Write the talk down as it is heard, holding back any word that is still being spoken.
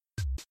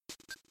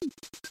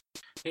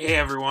Hey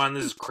everyone,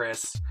 this is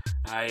Chris.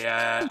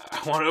 I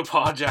want to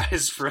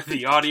apologize for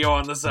the audio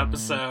on this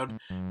episode.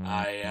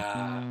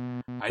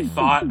 I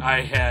thought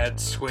I had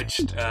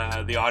switched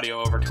the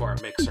audio over to our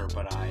mixer,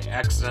 but I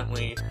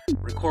accidentally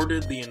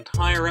recorded the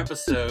entire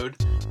episode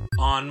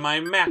on my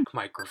Mac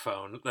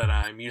microphone that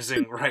I'm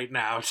using right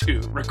now to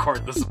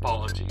record this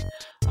apology.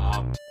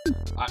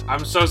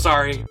 I'm so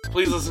sorry.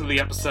 Please listen to the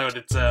episode.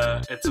 It's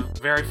a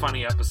very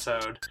funny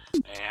episode,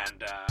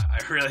 and I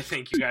really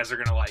think you guys are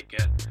gonna like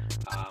it.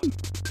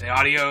 The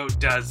audio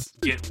does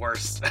get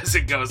worse as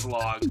it goes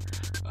along.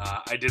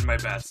 I did my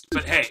best,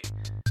 but hey,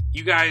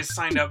 you guys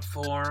signed up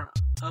for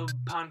a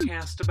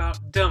podcast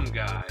about dumb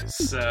guys,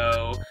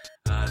 so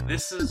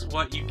this is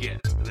what you get.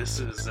 This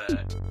is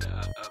a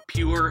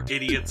pure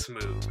idiot's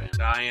move,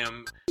 and I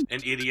am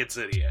an idiot's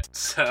idiot.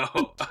 So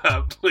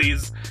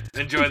please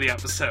enjoy the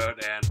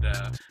episode,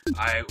 and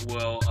I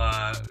will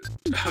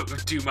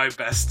do my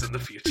best in the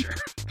future.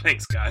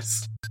 Thanks,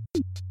 guys.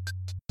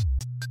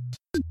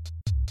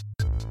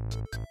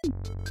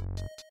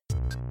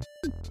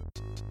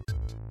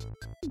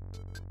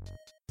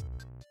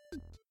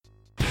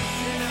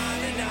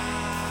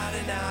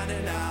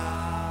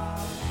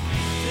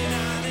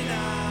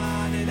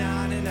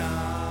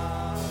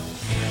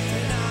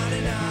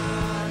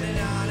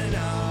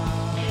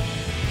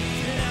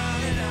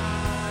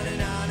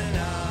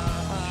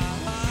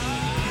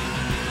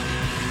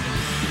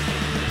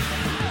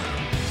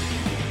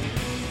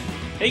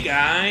 Hey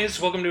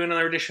guys, welcome to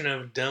another edition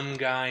of Dumb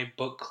Guy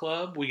Book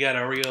Club. We got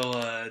a real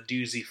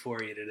doozy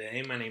for you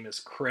today. My name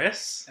is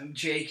Chris. I'm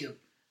Jacob.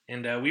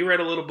 And we read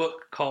a little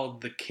book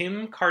called The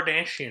Kim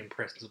Kardashian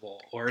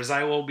Principle, or as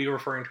I will be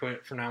referring to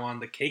it from now on,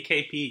 the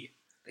KKP.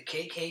 The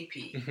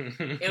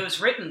KKP. It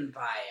was written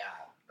by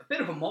a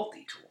bit of a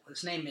multi-tool.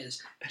 His name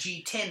is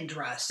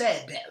Jitendra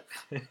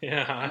Sadev.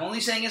 Yeah. I'm only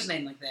saying his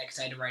name like that because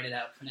I had to write it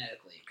out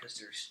phonetically, because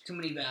there's too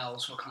many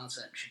vowels for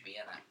consonant should be in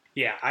it.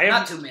 Yeah,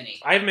 Not too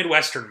many. I have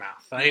Midwestern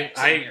mouth. Yeah,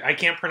 I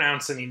can't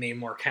pronounce any name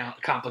more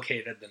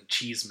complicated than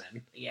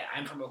Cheeseman. Yeah,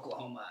 I'm from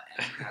Oklahoma,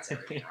 and I pronounce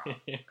everything wrong.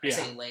 I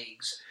say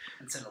legs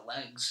instead of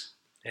legs.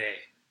 Hey.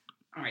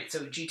 Alright,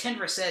 so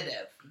Jitendra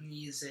Sadev,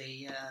 he's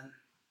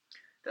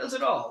does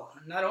it all.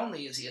 Not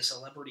only is he a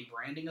celebrity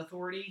branding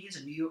authority, he's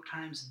a New York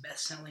Times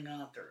best-selling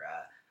author.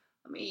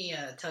 Let me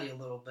tell you a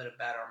little bit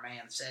about our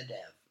man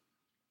Sadev.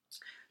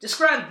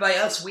 Described by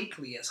Us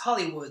Weekly as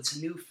Hollywood's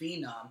new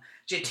phenom,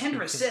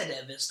 Jitendra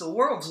Sadev is the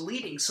world's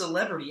leading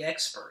celebrity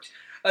expert.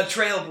 A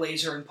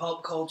trailblazer in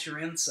pop culture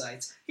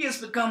insights, he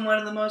has become one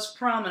of the most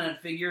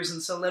prominent figures in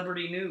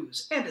celebrity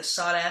news and a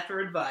sought-after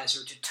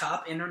advisor to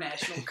top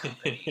international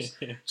companies.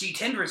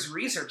 Jitendra's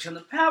research on the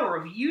power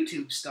of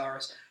YouTube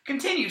stars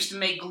continues to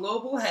make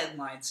global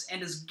headlines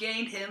and has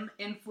gained him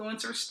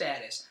influencer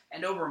status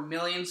and over 1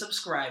 million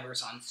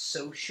subscribers on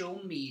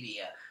social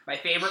media. My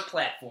favorite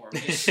platform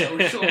is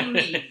social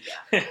media.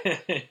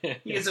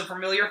 He is a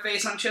familiar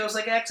face on shows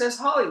like Access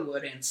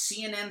Hollywood and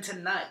CNN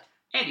Tonight,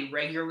 and he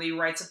regularly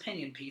writes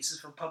opinion pieces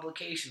for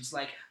publications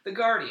like The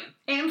Guardian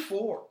and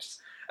Forbes.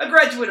 A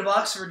graduate of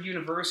Oxford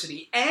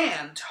University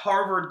and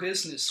Harvard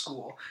Business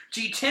School,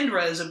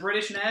 Jitendra is a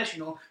British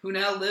national who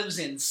now lives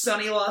in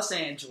sunny Los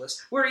Angeles,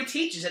 where he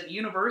teaches at the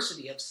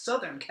University of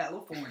Southern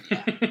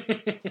California.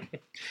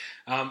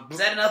 Is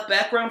that enough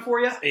background for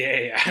you?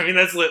 Yeah. I mean,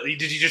 that's lit.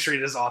 Did you just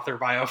read his author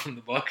bio from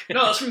the book?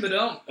 No, it's from the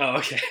Dome. Oh,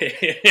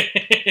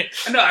 okay.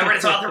 No, I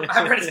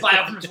read his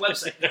bio from his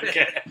website.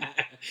 Okay.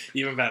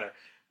 Even better.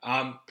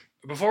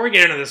 Before we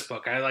get into this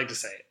book, I'd like to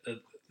say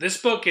this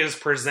book is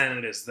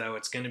presented as though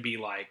it's going to be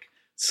like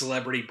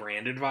celebrity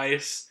brand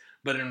advice,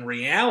 but in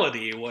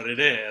reality, what it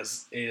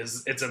is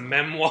it's a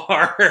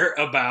memoir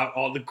about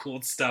all the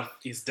cool stuff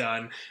he's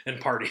done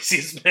and parties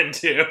he's been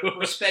to.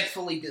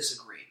 Respectfully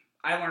disagree.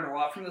 I learned a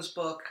lot from this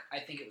book. I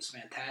think it was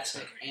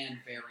fantastic and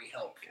very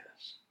helpful.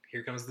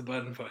 Here comes the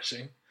button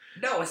pushing.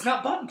 No, it's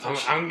not button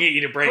pushing. I'm going to get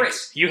you to break.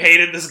 Chris, you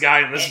hated this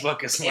guy in this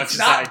book as much as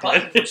I did. It's not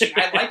button pushing.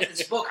 I liked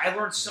this book. I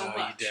learned so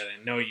much.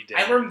 No, you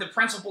didn't. I learned the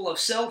principle of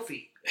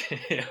selfie.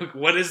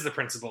 What is the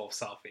principle of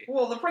selfie?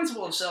 Well, the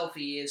principle of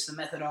selfie is the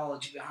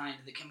methodology behind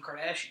the Kim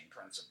Kardashian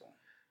principle.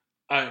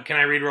 Can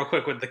I read real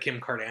quick what the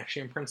Kim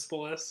Kardashian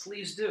principle is?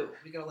 Please do.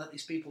 We gotta let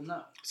these people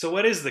know. So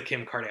what is the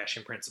Kim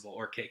Kardashian principle,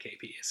 or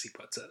KKP as he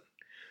puts it?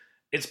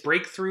 It's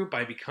breakthrough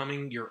by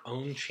becoming your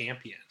own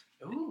champion.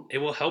 Ooh. It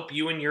will help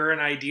you and your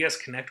ideas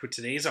connect with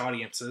today's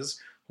audiences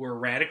who are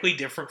radically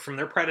different from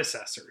their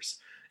predecessors.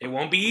 It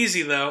won't be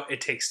easy, though.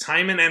 It takes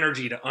time and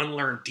energy to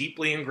unlearn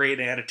deeply ingrained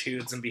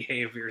attitudes and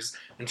behaviors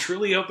and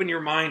truly open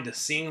your mind to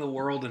seeing the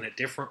world in a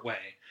different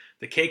way.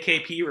 The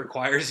KKP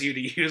requires you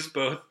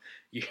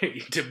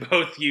to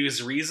both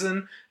use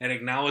reason and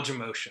acknowledge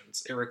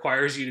emotions. It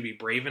requires you to be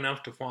brave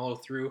enough to follow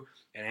through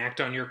and act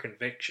on your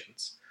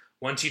convictions.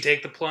 Once you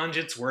take the plunge,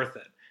 it's worth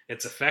it.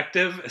 It's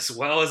effective as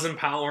well as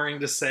empowering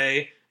to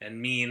say and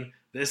mean,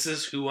 this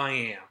is who I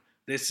am.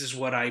 This is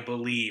what I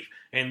believe.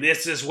 And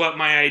this is what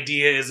my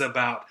idea is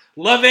about.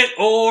 Love it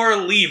or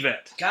leave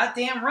it.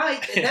 Goddamn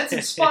right. That's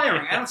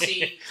inspiring. I don't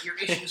see your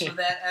issues with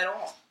that at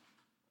all.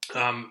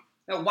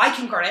 Now, why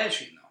Kim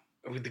Kardashian, though?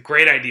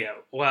 Great idea.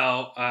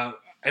 Well,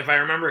 if I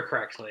remember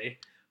correctly,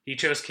 he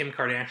chose Kim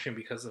Kardashian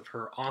because of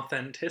her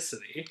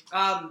authenticity.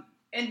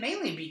 And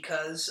mainly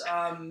because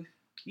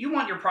you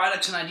want your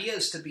products and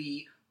ideas to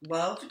be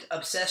loved,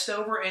 obsessed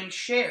over, and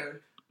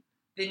shared.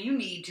 Then you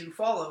need to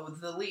follow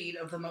the lead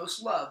of the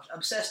most loved,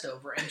 obsessed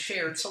over, and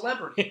shared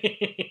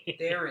celebrity.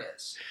 There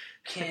is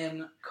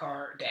Kim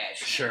Kardashian.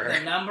 Sure. The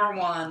number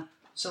one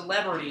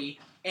celebrity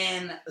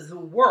in the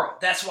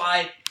world. That's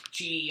why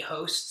she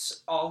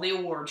hosts all the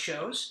award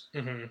shows,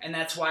 and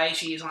that's why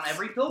she is on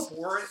every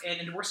billboard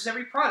and endorses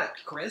every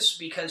product, Chris,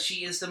 because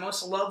she is the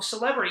most loved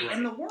celebrity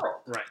in the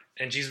world. Right.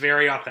 And she's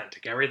very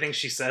authentic. Everything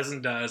she says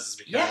and does is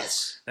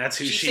because that's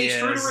who she is. She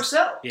stays true to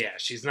herself. Yeah,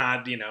 she's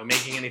not,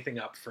 making anything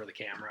up for the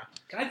camera.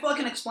 Can I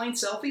fucking explain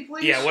selfie,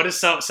 please? Yeah, what is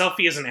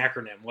selfie is an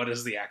acronym. What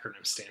does the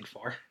acronym stand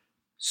for?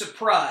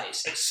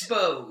 Surprise,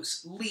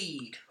 expose,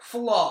 lead,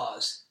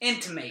 flaws,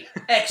 intimate,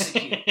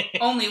 execute.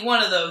 Only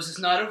one of those is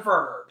not a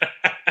verb.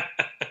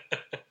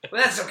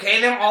 Well, that's okay.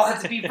 They don't all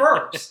have to be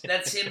verbs.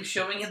 That's him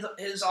showing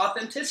his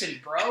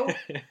authenticity, bro.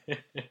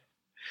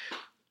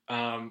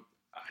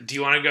 Do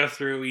you want to go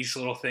through each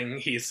little thing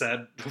he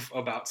said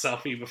about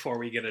selfie before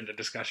we get into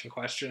discussion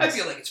questions? I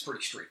feel like it's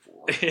pretty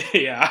straightforward.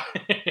 Yeah.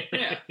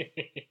 Yeah.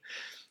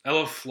 I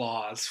love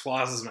flaws.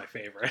 Flaws is my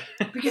favorite.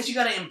 Because you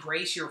got to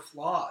embrace your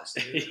flaws,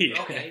 dude.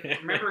 Yeah. Okay.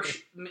 Remember, are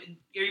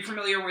you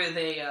familiar with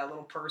a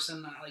little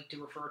person I like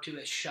to refer to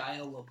as Shia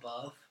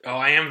LaBeouf? Oh,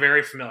 I am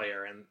very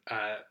familiar, and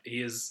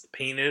he is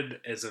painted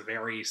as a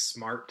very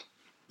smart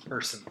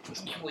person.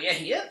 Well, yeah,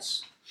 he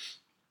is.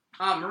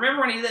 Remember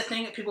when he did that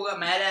thing that people got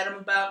mad at him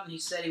about, and he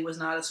said he was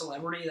not a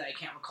celebrity? That I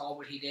can't recall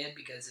what he did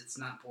because it's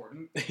not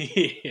important.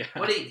 Yeah.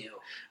 What did he do?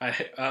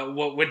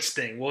 Which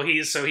thing? Well,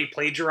 he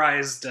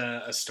plagiarized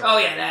a story. Oh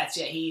yeah,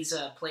 he's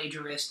a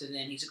plagiarist, and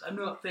then he's like, I'm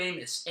not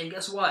famous. And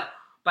guess what?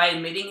 By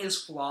admitting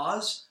his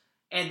flaws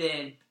and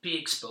then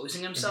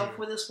exposing himself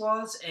with his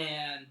flaws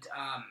and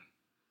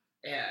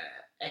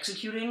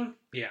executing,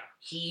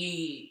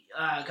 he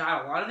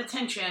got a lot of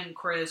attention,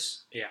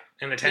 Chris. Yeah,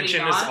 and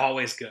attention is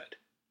always good.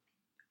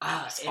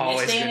 It's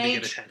always good to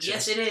get attention.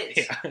 Yes, it is.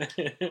 Yeah.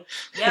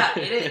 Yeah,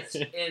 it is.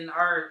 In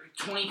our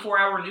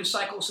 24-hour news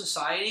cycle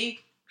society,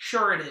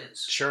 sure it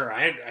is. Sure,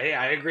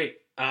 I agree.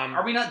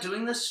 Are we not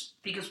doing this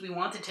because we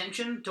want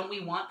attention? Don't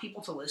we want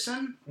people to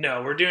listen?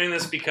 No, we're doing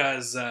this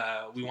because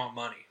we want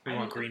money. We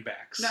want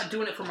greenbacks. I'm not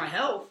doing it for my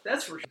health,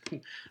 that's for sure.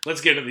 Let's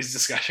get into these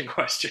discussion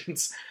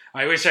questions.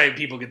 I wish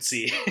people could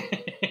see.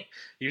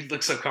 You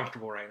look so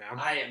comfortable right now.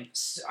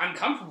 I'm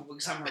comfortable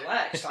because I'm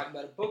relaxed talking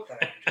about a book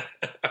that I enjoy.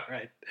 All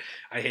right.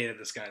 I hated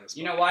this guy in this book.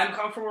 You know why I'm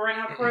comfortable right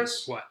now,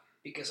 Chris? What?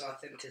 Because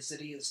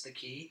authenticity is the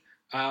key.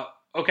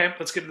 Okay,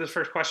 let's get to the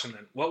first question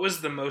then. What was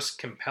the most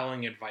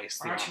compelling advice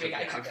the author gave?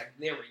 Eye contact.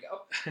 There we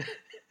go.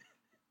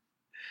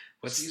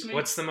 Excuse me?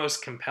 What's the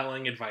most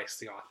compelling advice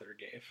the author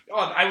gave? Oh,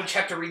 I would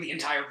have to read the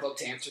entire book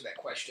to answer that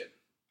question,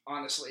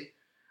 honestly.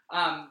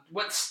 What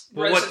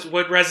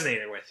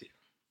resonated with you?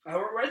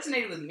 What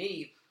resonated with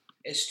me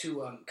is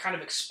to kind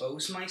of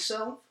expose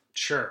myself.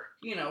 Sure.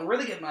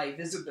 Really get my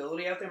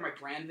visibility out there, my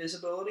brand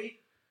visibility.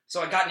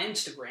 So I got an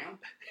Instagram.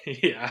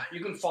 Yeah. You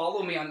can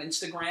follow me on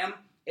Instagram.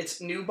 It's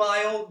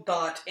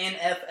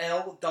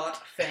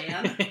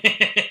nubile.nfl.fan.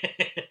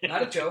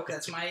 Not a joke.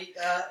 That's my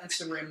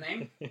Instagram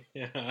name.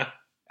 Yeah.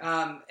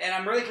 And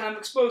I'm really kind of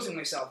exposing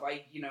myself. I'm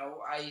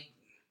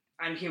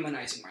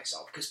humanizing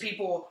myself because a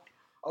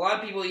lot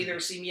of people either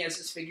see me as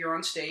this figure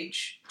on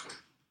stage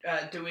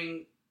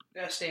doing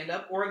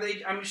stand-up, or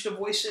I'm just a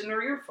voice in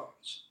their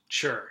earphones.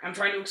 Sure. I'm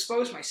trying to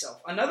expose myself.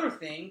 Another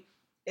thing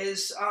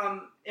is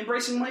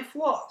embracing my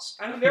flaws.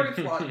 I'm a very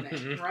flawed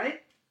man,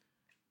 right?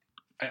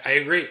 I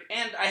agree.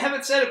 And I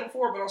haven't said it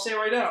before, but I'll say it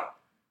right now.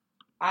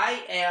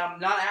 I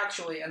am not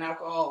actually an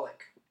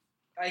alcoholic.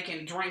 I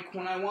can drink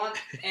when I want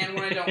and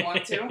when I don't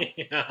want to.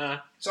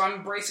 Yeah. So I'm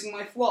embracing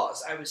my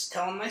flaws. I was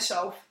telling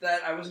myself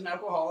that I was an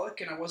alcoholic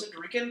and I wasn't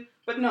drinking,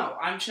 but no,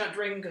 I'm just not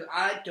drinking because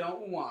I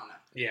don't want to.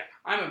 Yeah.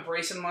 I'm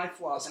embracing my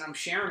flaws and I'm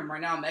sharing them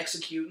right now. I'm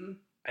executing.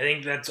 I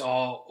think that's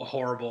all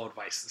horrible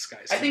advice this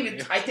guy's I think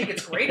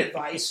it's great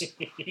advice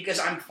because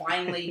I'm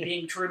finally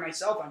being true to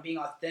myself. I'm being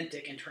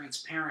authentic and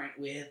transparent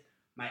with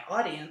my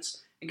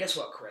audience. And guess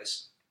what,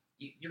 Chris?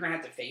 You're going to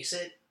have to face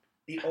it.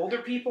 The older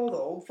people, the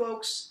old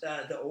folks,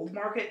 the old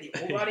market, the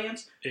old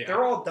audience,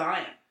 they're all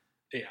dying.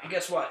 Yeah. And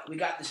guess what? We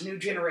got this new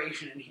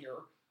generation in here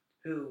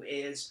who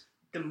is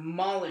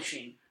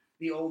demolishing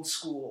the old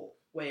school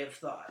way of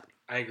thought.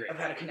 I agree. Of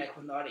how to connect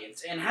with an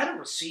audience and how to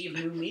receive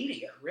new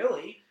media,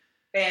 really.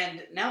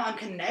 And now I'm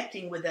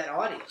connecting with that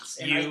audience.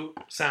 And you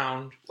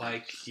sound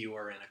like you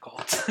are in a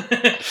cult.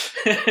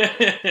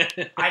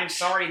 I'm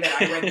sorry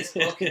that I read this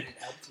book and it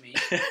helped me.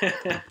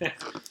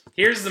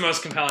 Here's the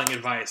most compelling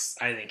advice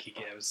I think he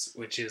gives,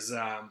 which is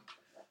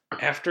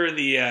after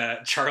the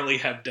Charlie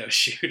Hebdo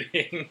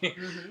shooting.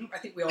 Mm-hmm. I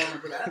think we all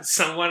remember that.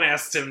 Someone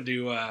asked him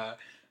to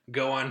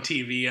go on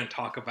TV and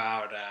talk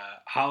about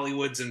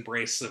Hollywood's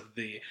embrace of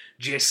the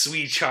Je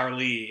suis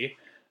Charlie.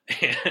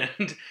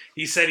 And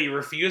he said he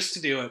refused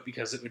to do it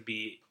because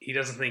he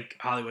doesn't think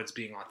Hollywood's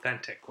being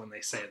authentic when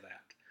they say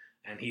that.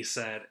 and he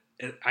said,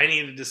 I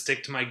needed to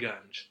stick to my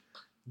guns.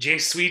 Je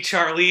suis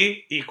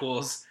Charlie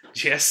equals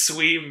je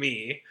suis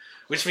me,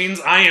 which means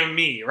I am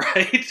me,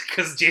 right?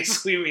 Because je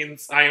suis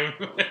means I am.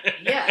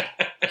 Yeah,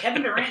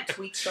 Kevin Durant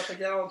tweets stuff like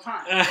that all the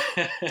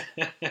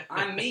time.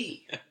 I'm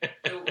me.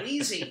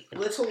 Easy.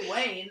 Little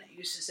Wayne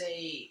used to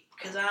say,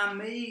 "Cause I'm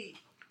me."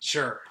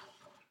 Sure.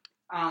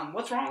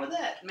 What's wrong with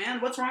that,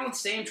 man? What's wrong with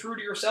staying true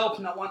to yourself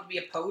and not wanting to be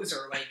a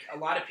poser like a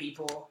lot of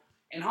people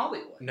in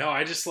Hollywood? No,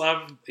 I just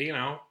love, you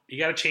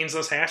got to change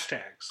those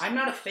hashtags. I'm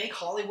not a fake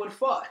Hollywood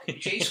fuck.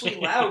 J.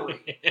 Sweet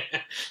Lowry.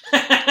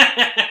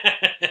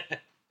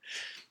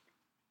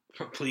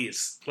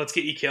 Please, let's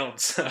get you killed.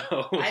 So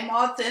I'm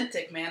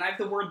authentic, man. I have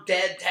the word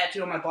dead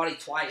tattooed on my body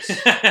twice.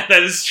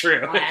 That is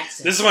true.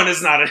 This one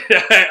is not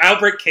I'll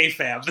break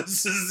kayfabe.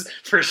 This is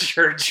for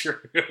sure true.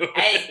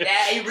 Hey,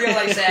 I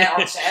realized that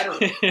on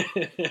Saturday.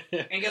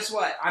 And guess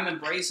what? I'm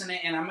embracing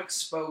it and I'm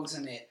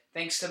exposing it.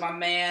 Thanks to my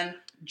man,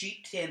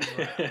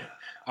 G10.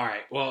 All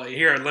right. Well,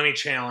 here, let me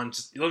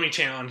challenge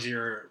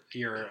your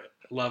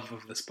love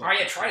of this book. All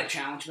right, try to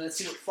challenge me. Let's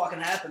see what fucking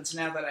happens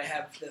now that I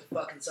have the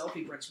fucking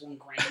selfie principle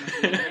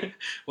ingrained.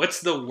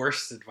 What's the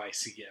worst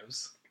advice he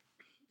gives?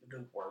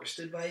 The worst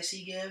advice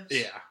he gives?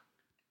 Yeah.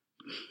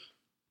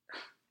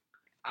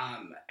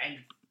 I'm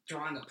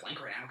drawing a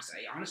blank right now because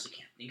I honestly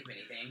can't think of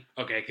anything.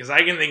 Okay, because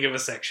I can think of a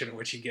section in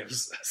which he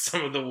gives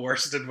some of the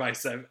worst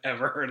advice I've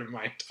ever heard in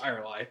my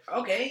entire life.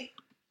 Okay.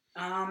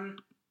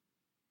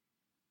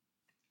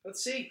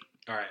 Let's see.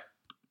 All right.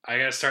 I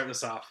got to start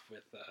this off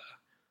with a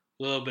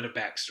little bit of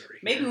backstory.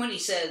 Maybe when he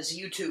says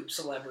YouTube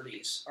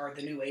celebrities are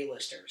the new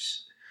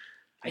A-listers.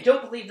 I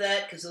don't believe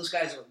that because those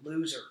guys are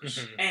losers.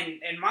 Mm-hmm. And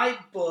in my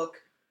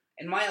book,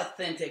 in my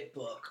authentic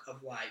book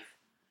of life,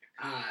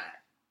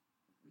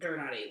 they're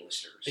not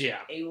A-listers. Yeah.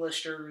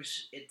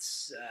 A-listers,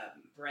 it's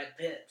Brad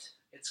Pitt,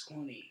 it's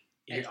Clooney,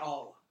 and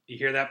all. You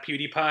hear that,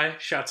 PewDiePie?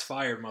 Shots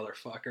fired,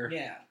 motherfucker.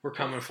 Yeah. We're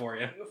coming for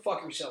you. Go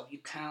fuck yourself, you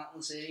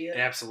talentless idiot.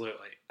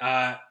 Absolutely.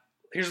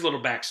 Here's a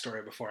little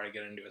backstory before I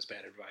get into his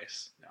bad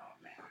advice. Oh,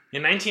 man.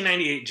 In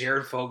 1998,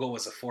 Jared Fogle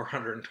was a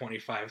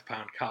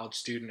 425-pound college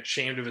student,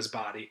 ashamed of his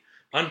body,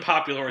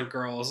 unpopular with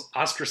girls,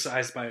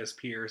 ostracized by his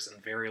peers,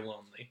 and very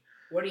lonely.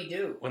 What'd he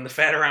do? When the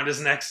fat around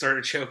his neck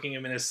started choking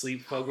him in his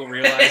sleep, Fogle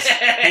realized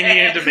he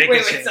needed to make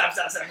a change. Stop.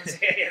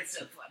 It's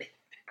so funny.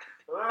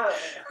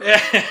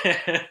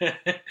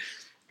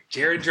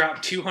 Jared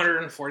dropped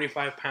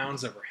 245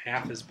 pounds, over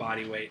half his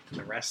body weight, and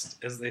the rest,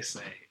 as they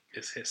say,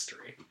 is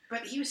history.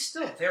 But he was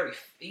still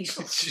he's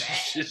still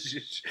fat.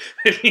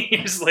 15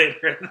 years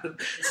later,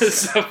 the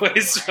Subway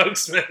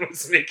spokesman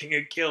was making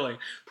a killing,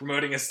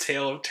 promoting his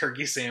tale of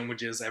turkey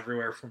sandwiches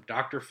everywhere from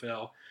Dr.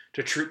 Phil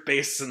to troop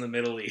bases in the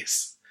Middle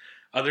East.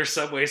 Other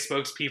Subway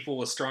spokespeople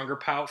with stronger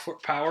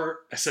power,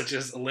 such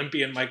as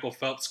Olympian Michael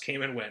Phelps,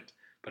 came and went.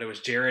 But it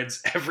was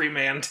Jared's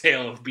everyman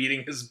tale of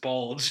beating his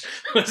bulge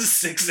with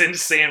 6-inch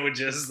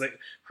sandwiches that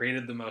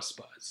created the most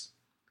buzz.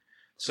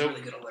 So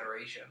really good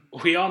alliteration.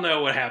 We all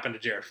know what happened to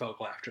Jared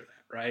Fogle after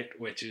that, right?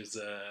 Which is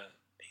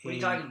what are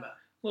you talking about?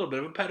 A little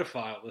bit of a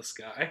pedophile, this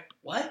guy.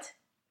 What?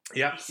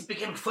 Yeah. He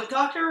became a foot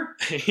doctor?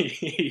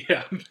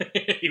 Yeah.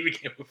 He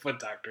became a foot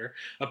doctor.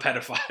 A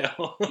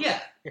pedophile.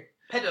 Yeah.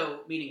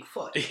 Pedo meaning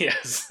foot.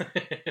 Yes.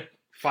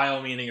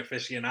 Phile meaning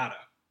aficionado.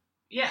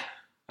 Yeah.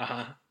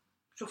 Uh-huh.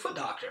 So foot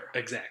doctor.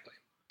 Exactly.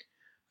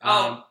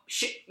 Oh,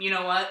 shit. You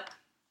know what?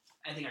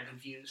 I think I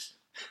confused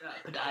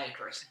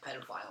podiatrist and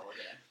pedophile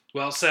again.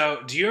 Well,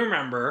 so do you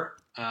remember,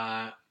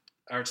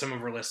 or some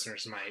of our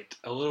listeners might,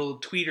 a little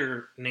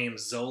tweeter named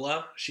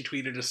Zola? She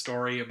tweeted a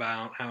story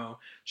about how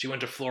she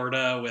went to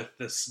Florida with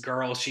this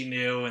girl she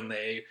knew, and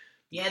they...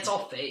 Yeah, it's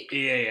all fake.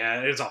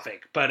 Yeah, it's all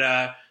fake.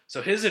 But,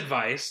 so his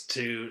advice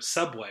to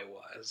Subway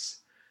was,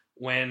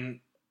 when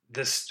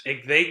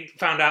they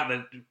found out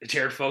that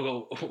Jared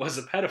Fogle was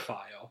a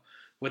pedophile,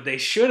 what they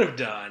should have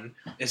done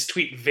is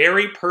tweet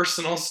very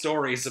personal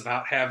stories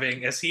about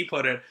having, as he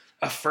put it,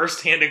 a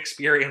first-hand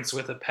experience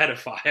with a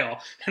pedophile,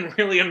 and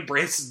really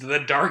embraced the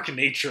dark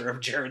nature of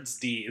Jared's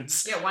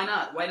deeds. Yeah, why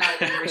not? Why not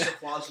embrace the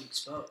flaws and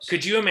expose?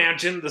 Could you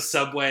imagine the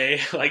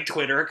Subway,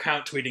 Twitter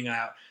account tweeting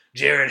out,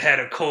 Jared had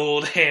a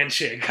cold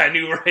handshake. I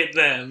knew right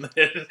then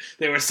that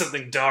there was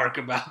something dark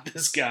about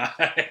this guy.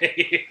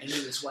 I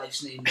knew his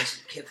wife's name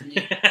was Tiffany,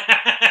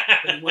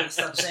 but he wouldn't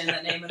stop saying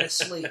that name in his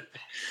sleep.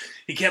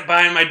 He kept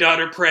buying my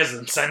daughter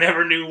presents. I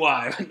never knew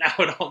why, but now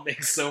it all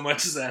makes so much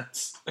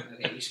sense.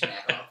 Okay, you should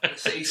back off.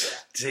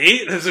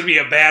 See, this would be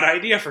a bad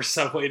idea for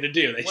Subway to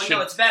do.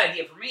 No, it's a bad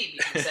idea for me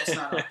because that's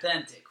not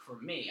authentic for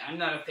me. I'm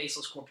not a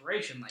faceless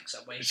corporation like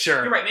Subway.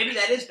 Sure. You're right, maybe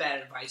that is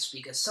bad advice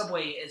because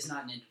Subway is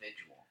not an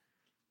individual.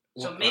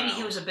 So maybe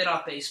he was a bit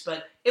off base,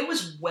 but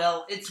it's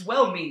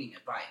well-meaning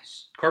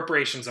advice.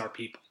 Corporations are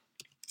people.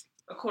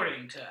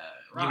 According to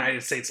Ron.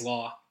 United States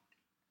law.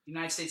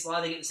 United States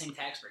law, they get the same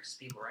tax breaks as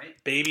people, right?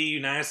 Baby,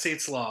 United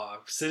States law.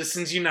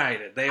 Citizens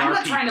United. They I'm are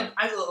not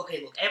people. look,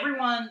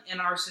 everyone in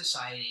our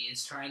society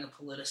is trying to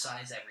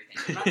politicize everything.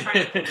 I'm not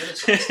trying to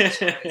politicize this,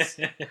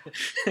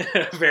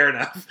 Christ. Fair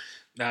enough.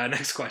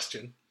 Next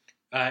question.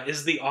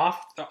 Is the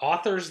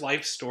author's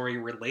life story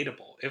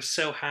relatable? If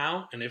so,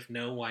 how? And if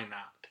no, why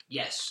not?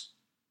 Yes.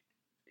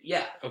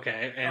 Yeah.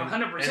 Okay. And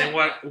 100%. And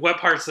what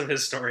parts of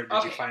his story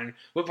did you find?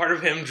 What part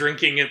of him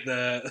drinking at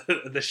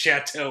the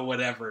chateau,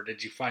 whatever,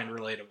 did you find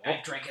relatable? I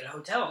drank at a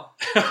hotel.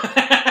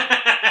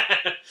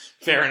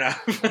 Fair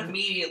enough.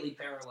 Immediately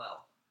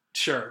parallel.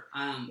 Sure.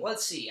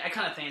 Let's see. I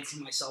kind of fancy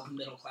myself a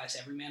middle class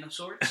everyman of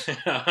sorts.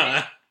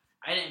 Uh-huh.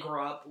 I didn't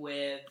grow up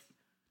with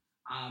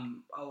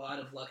a lot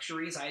of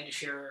luxuries. I had to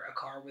share a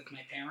car with my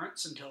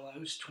parents until I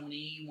was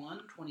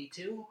 21,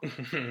 22.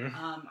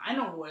 I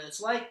know what it's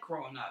like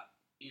growing up,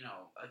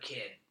 a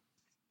kid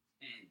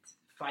and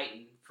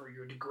fighting for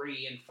your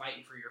degree and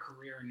fighting for your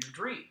career and your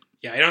dream.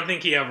 Yeah, I don't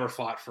think he ever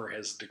fought for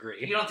his degree.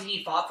 You don't think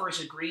he fought for his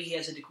degree? He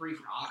has a degree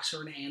from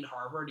Oxford and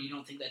Harvard. You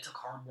don't think that took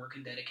hard work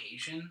and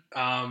dedication?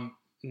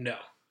 No.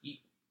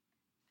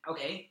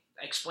 Okay,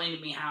 explain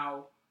to me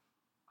how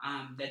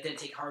that didn't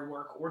take hard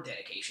work or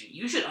dedication.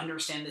 You should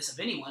understand this of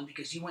anyone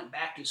because you went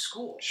back to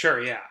school.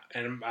 Sure, yeah.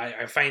 And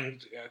I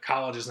find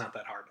college is not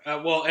that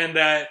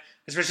hard.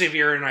 Especially if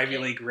you're an Ivy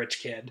League rich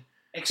kid.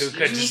 Excuse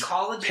me,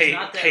 college is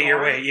not that pay your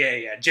hard.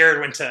 way. Yeah. Jared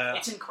went to...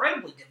 It's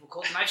incredibly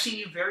difficult, and I've seen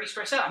you very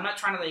stressed out. I'm not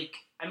trying to,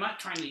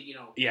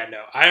 Yeah,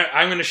 no.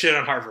 I'm going to shit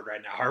on Harvard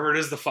right now. Harvard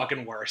is the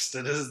fucking worst.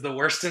 It is the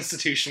worst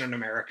institution in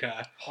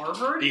America.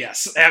 Harvard?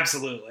 Yes,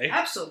 absolutely.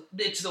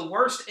 Absolutely. It's the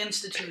worst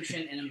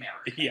institution in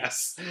America.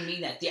 Yes. You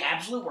mean that? The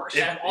absolute worst.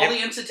 Out of all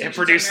the institutions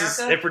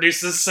in America? It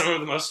produces some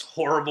of the most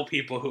horrible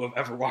people who have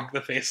ever walked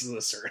the face of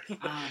this earth.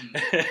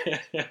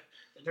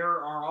 There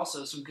are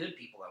also some good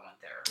people that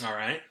went there. All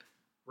right.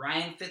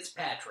 Ryan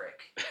Fitzpatrick.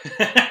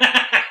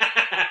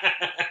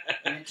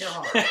 Went to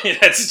Harvard.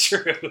 That's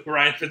true.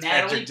 Ryan Fitzpatrick.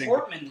 Natalie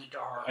Portman went to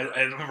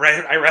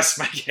Harvard. I rest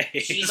my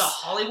case. She's a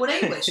Hollywood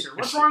A-lister.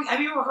 What's wrong? Have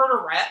you ever heard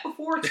her rap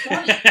before? It's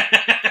funny.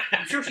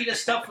 I'm sure she does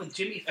stuff with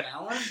Jimmy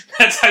Fallon.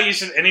 That's how you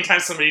should...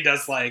 Anytime somebody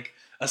does, like,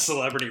 a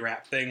celebrity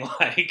rap thing,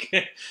 like...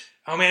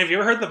 Oh, man, have you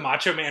ever heard the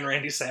Macho Man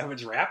Randy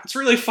Savage rap? It's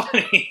really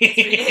funny.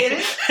 It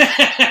is?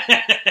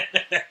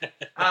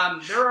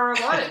 There are a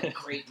lot of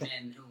great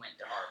men who went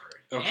to Harvard.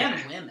 Okay.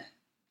 And women.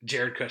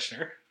 Jared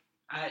Kushner.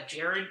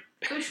 Jared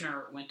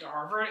Kushner went to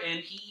Harvard, and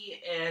he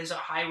has a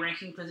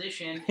high-ranking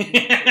position in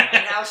the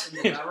White House and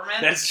the government.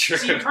 That's true.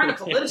 So you're trying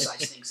to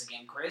politicize things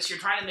again, Chris. You're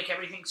trying to make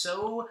everything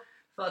so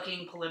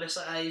fucking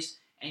politicized,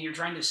 and you're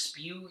trying to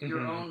spew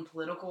your own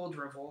political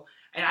drivel.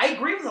 And I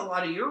agree with a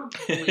lot of your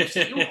beliefs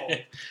that you hold,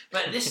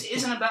 but this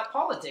isn't about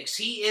politics.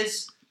 He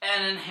is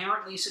an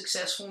inherently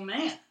successful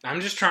man.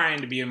 I'm just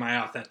trying to be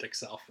my authentic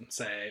self and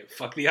say,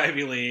 fuck the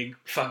Ivy League,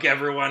 fuck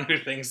everyone who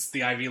thinks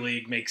the Ivy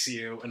League makes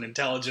you an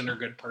intelligent or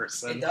good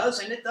person. It does,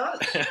 and it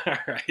does. All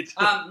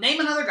right. Name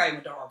another guy who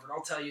went to Harvard.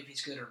 I'll tell you if he's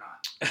good or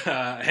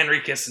not.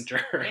 Henry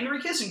Kissinger. Henry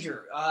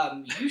Kissinger.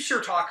 You sure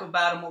talk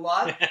about him a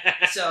lot,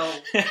 so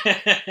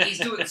he's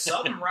doing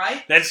something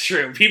right. That's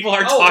true. People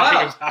are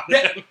talking about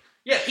him.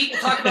 Yeah, people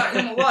talk about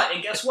him a lot,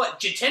 and guess what?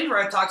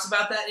 Jitendra talks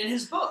about that in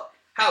his book.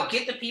 How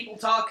get the people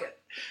talking.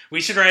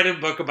 We should write a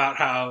book about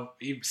how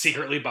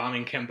secretly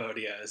bombing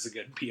Cambodia is a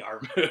good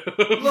PR move.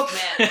 Look,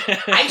 man,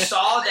 I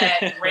saw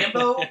that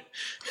Rambo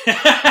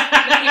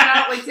that came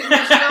out like 10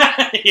 years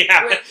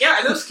ago.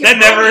 Yeah, those Cambodians, that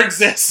never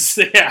exists.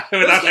 Yeah,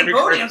 those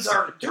Cambodians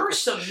they're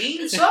some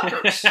mean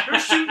suckers. They're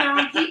shooting their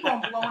own people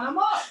and blowing them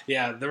up.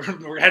 Yeah,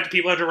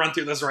 people had to run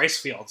through those rice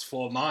fields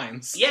full of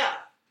mines. Yeah.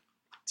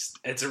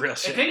 It's a real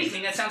shit. If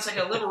anything, that sounds like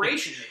a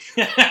liberation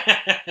mission.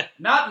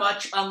 Not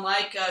much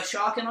unlike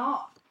Shock and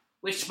Awe,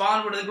 which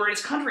spawned one of the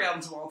greatest country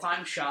albums of all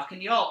time, Shock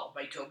and Y'all,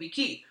 by Toby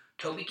Keith.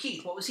 Toby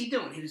Keith, what was he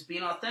doing? He was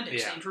being authentic,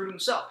 staying true to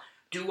himself.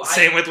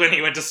 Same with when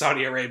he went to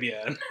Saudi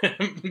Arabia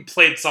and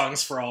played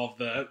songs for all of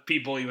the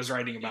people he was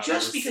writing about.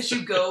 Just because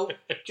you go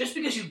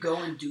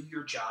and do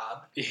your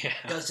job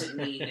doesn't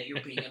mean that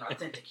you're being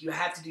inauthentic. You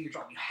have to do your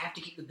job. You have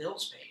to keep the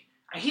bills paid.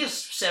 He has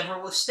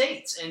several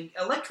estates, and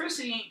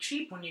electricity ain't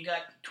cheap when you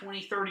got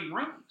 20, 30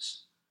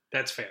 rooms.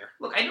 That's fair.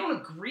 Look, I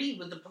don't agree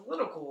with the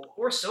political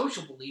or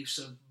social beliefs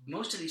of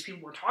most of these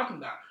people we're talking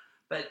about,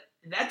 but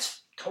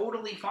that's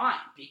totally fine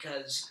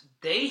because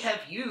they have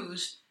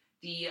used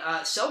the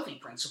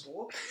selfie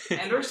principle,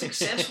 and they're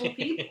successful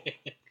people.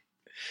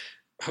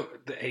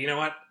 You know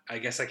what? I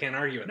guess I can't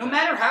argue with that. No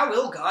matter how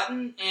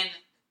ill-gotten, and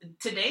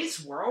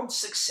today's world,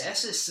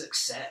 success is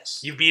success.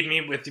 You beat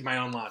me with my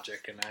own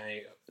logic, and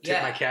I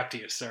tip my cap to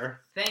you, sir.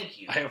 Thank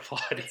you. I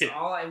applaud you. That's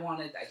all I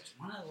wanted. I just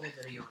wanted a little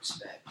bit of your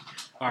respect.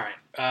 All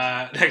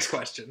right. Next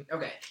question.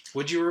 Okay.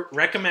 Would you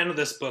recommend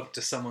this book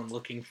to someone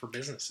looking for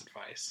business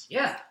advice?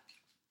 Yeah.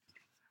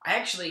 I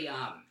actually,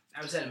 I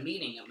was at a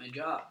meeting at my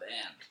job,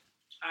 and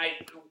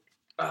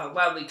I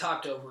loudly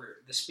talked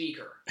over the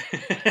speaker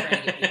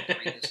trying to get people to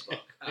read this book.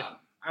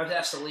 I was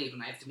asked to leave,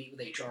 and I have to meet with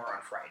HR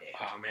on Friday.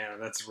 Oh, man,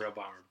 that's a real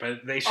bummer.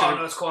 But they should. Oh,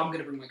 no, it's cool. I'm going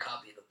to bring my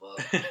copy of the book.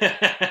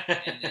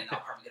 And then I'll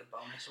probably get a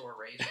bonus or a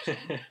raise or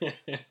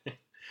something.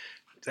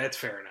 That's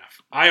fair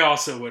enough. I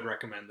also would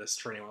recommend this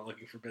for anyone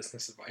looking for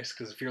business advice,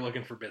 because if you're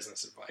looking for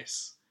business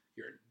advice,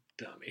 you're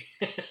a dummy.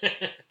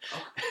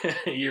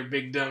 You're a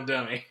big dumb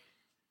dummy.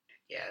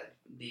 Yeah,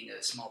 being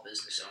a small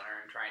business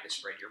owner and trying to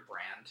spread your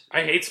brand.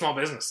 I hate small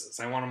businesses.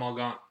 I want them all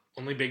gone.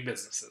 Only big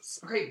businesses.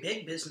 Okay,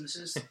 big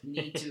businesses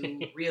need to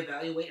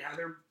reevaluate how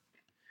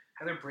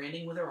they're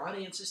branding with their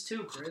audiences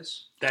too,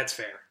 Chris. That's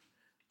fair.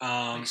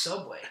 Like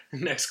Subway.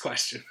 Next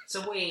question.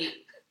 So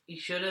wait, you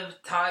should have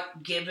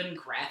given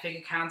graphic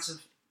accounts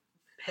of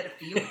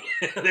pedophilia.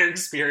 Their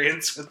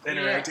experience with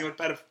interacting with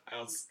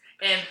pedophiles.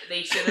 And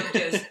they should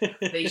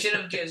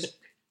have just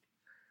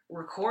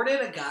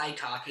recorded a guy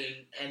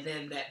talking, and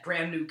then that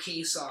brand new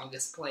Key song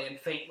is playing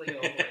faintly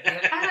over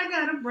it. I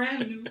got a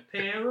brand new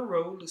pair of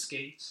roller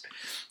skates.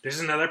 There's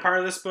another part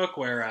of this book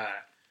where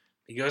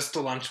he goes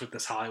to lunch with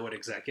this Hollywood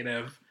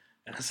executive,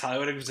 and this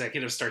Hollywood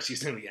executive starts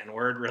using the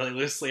N-word really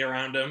loosely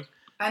around him.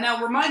 And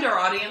now remind our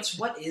audience,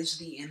 what is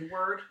the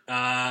N-word?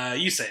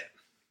 You say it.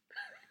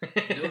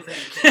 No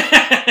thank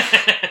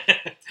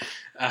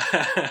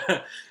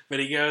you. But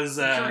he goes...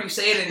 I'm sure you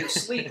say it in your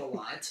sleep a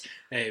lot.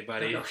 Hey,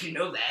 buddy. I don't know if you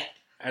know that.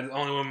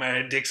 Only when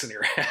my dick's in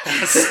your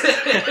ass.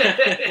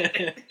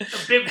 A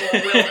big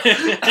boy will.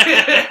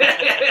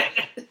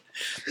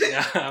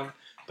 Yeah,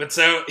 but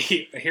so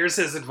here's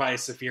his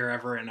advice if you're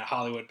ever in a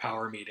Hollywood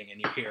power meeting and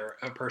you hear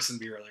a person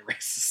be really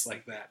racist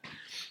like that.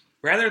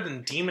 Rather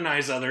than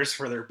demonize others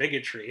for their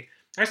bigotry,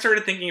 I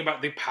started thinking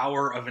about the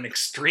power of an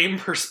extreme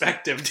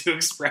perspective to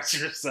express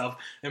yourself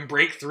and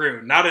break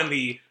through, not in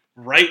the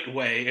right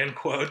way, in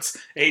quotes,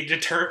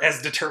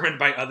 as determined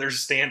by others'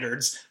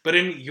 standards, but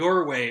in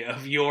your way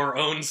of your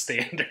own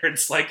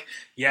standards. Like,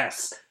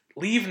 yes,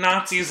 leave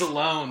Nazis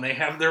alone. They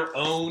have their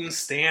own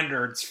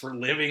standards for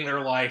living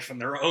their life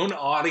and their own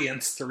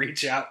audience to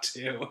reach out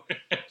to.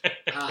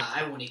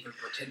 I won't even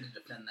pretend to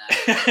defend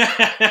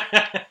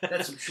that.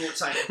 That's some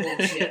short-sighted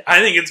bullshit.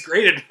 I think it's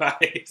great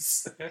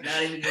advice.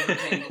 Not even going to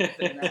pretend to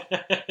defend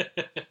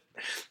that.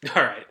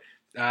 All right.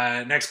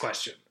 Next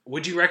question.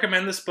 Would you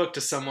recommend this book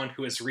to someone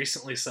who has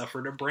recently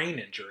suffered a brain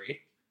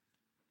injury?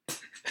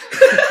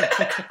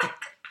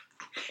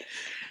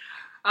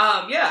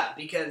 Yeah,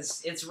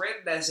 because it's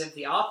written as if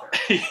the author.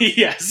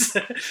 Yes.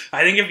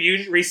 I think if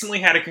you recently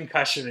had a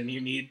concussion and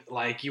you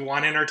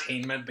want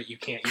entertainment, but you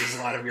can't use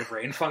a lot of your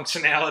brain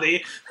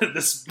functionality,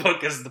 this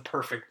book is the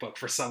perfect book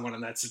for someone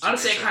in that situation.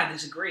 Honestly, I kind of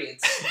disagree.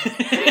 It's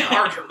really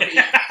hard to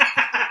read.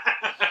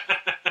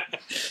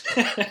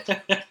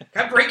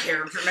 Can I break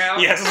character now?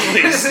 Yes,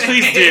 please.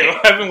 Please do.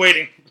 I've been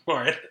waiting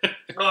for it.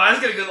 Oh, I was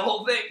going to go the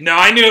whole thing. No,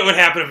 I knew it would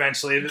happen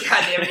eventually. God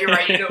damn it, you're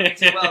right. You know me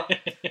too well.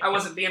 I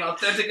wasn't being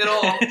authentic at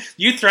all.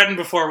 You threatened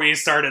before we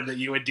started that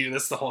you would do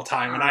this the whole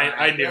time, and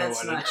I knew it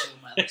wouldn't. That's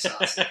not my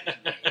sausage.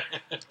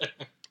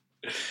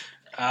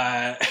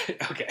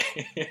 Okay.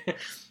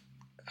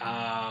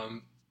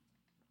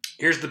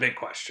 Here's the big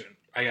question.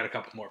 I got a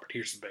couple more, but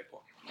here's the big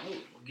one. Oh,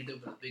 we'll get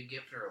over the big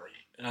gift early.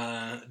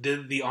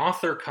 Did the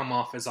author come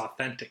off as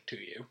authentic to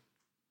you?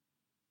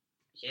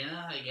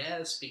 Yeah, I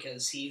guess,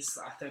 because he's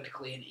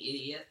authentically an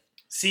idiot.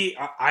 See,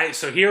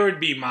 so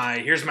here's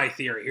my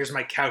theory. Here's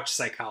my couch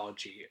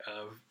psychology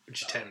of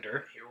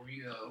Jitendra. Here we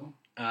go.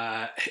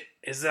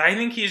 Is that I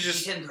think he's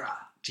just...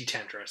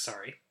 Jitendra,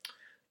 sorry.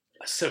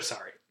 So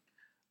sorry.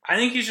 I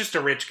think he's just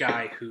a rich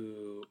guy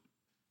who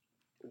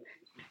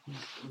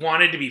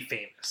wanted to be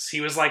famous.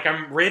 He was like,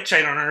 I'm rich,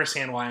 I don't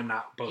understand why I'm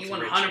not both rich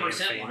and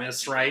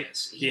famous,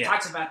 right? He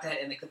talks about that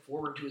in the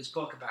foreword to his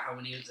book about how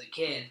when he was a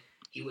kid,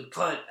 he would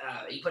put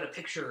a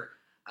picture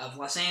of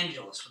Los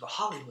Angeles with a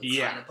Hollywood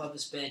sign above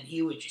his bed.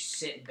 He would just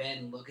sit in bed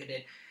and look at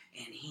it,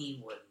 and he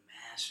would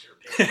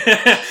masturbate.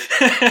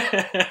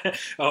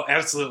 Oh,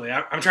 absolutely.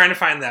 I'm trying to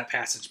find that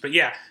passage, but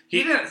yeah.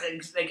 He didn't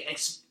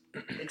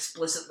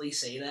explicitly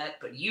say that,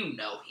 but he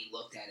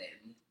looked at it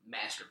and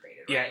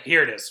masturbated. Right? Yeah,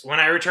 here it is.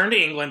 When I returned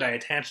to England, I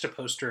attached a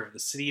poster of the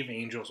City of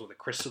Angels with a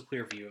crystal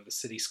clear view of the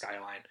city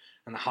skyline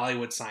and the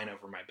Hollywood sign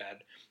over my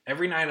bed.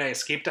 Every night I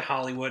escaped to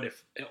Hollywood,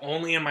 if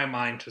only in my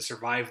mind, to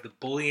survive the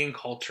bullying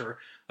culture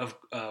of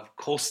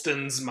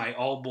Colston's, my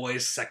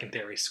all-boys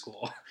secondary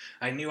school.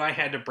 I knew I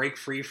had to break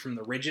free from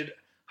the rigid,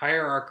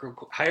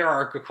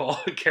 hierarchical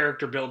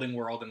character-building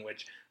world in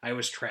which I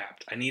was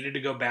trapped. I needed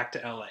to go back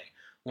to L.A.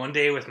 One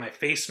day, with my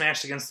face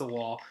smashed against the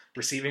wall,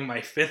 receiving my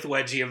 5th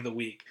wedgie of the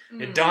week,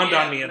 it dawned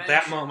on me at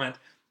that moment,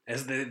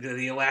 as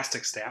the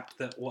elastic snapped,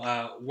 that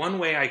one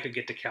way I could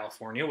get to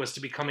California was to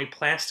become a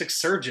plastic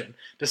surgeon.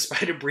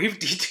 Despite a brief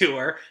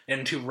detour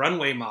into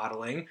runway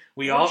modeling,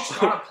 we all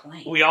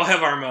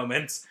have our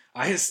moments.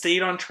 I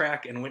stayed on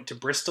track and went to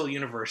Bristol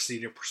University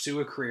to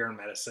pursue a career in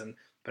medicine.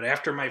 But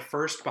after my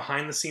first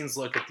behind-the-scenes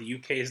look at the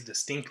UK's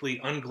distinctly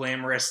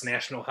unglamorous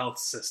national health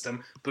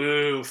system,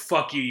 boo,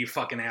 fuck you, you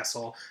fucking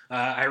asshole,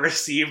 I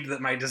received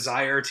that my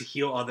desire to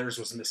heal others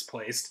was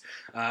misplaced.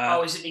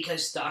 Is it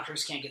because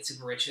doctors can't get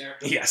super rich there?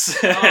 Yes.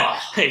 Oh.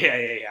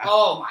 Yeah.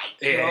 Oh my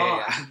god.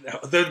 Yeah. No,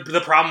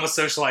 the problem with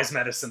socialized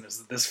medicine is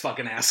that this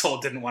fucking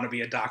asshole didn't want to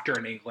be a doctor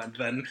in England.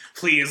 Then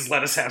please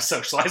let us have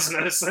socialized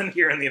medicine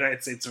here in the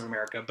United States of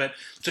America. But,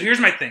 so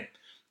here's my thing.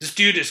 This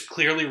dude is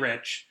clearly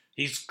rich.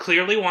 He's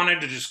clearly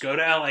wanted to just go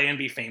to LA and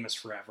be famous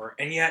forever.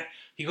 And yet,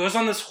 he goes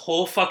on this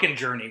whole fucking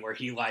journey where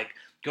he,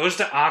 goes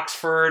to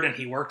Oxford and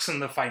he works in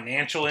the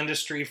financial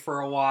industry for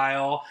a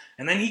while,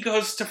 and then he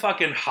goes to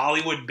fucking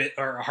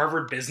or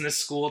Harvard Business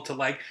School to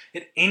like,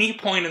 at any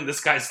point in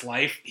this guy's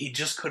life, he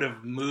just could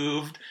have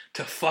moved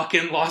to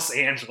fucking Los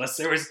Angeles.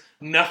 There was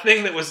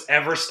nothing that was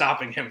ever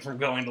stopping him from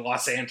going to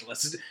Los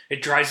Angeles.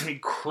 It drives me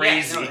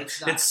crazy. Yeah,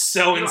 no, it's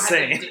so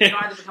insane. You don't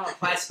have to become a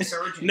plastic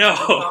surgeon.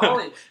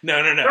 No.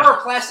 No. There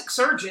are plastic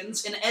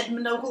surgeons in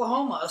Edmond,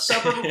 Oklahoma, a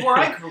suburb of where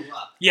I grew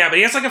up. Yeah, but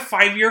he has like a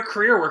 5-year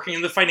career working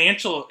in the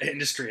financial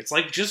industry. It's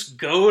like, just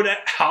go to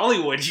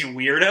Hollywood, you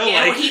weirdo.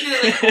 Yeah, like, he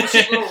did like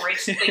bullshit little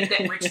rich, like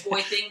that rich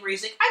boy thing where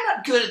he's like, I'm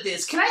not good at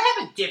this. Can I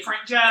have a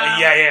different job?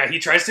 Yeah. He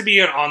tries to be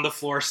an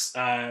on-the-floor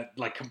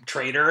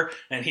trader,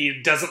 and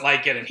he doesn't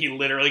like it, and he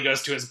literally goes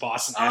to his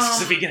boss and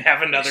asks if he can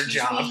have another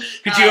job.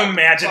 Could you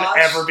imagine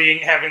ever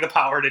having the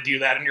power to do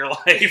that in your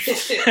life?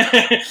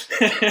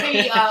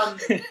 Hey,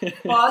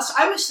 boss,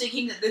 I was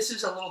thinking that this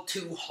is a little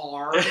too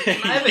hard.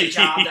 Can I have a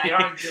job that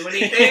I don't do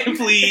anything?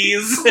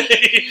 Please.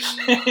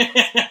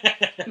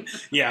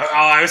 Yeah,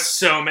 I was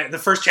so mad. The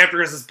first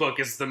chapter of this book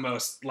is the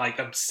most, like,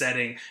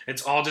 upsetting.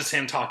 It's all just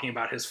him talking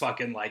about his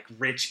fucking, like,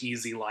 rich,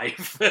 easy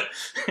life. Well,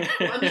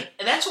 I mean,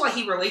 that's why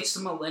he relates to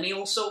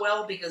millennials so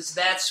well, because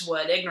that's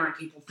what ignorant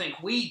people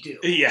think we do.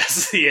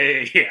 Yes,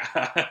 yeah.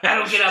 I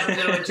don't get up and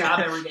go to a job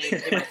every day to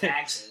pay my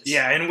taxes.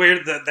 Yeah,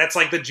 and that's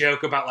like the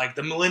joke about, like,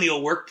 the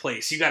millennial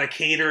workplace. You gotta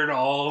cater to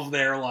all of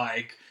their,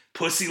 like,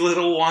 pussy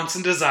little wants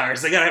and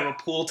desires. They gotta have a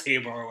pool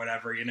table or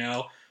whatever, you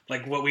know?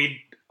 Like,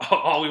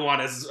 all we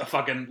want is a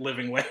fucking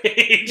living wage.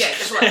 Yeah,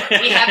 guess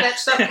what? We have that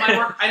stuff at my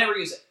work. I never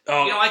use it.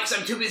 Oh. You know why? Because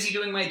I'm too busy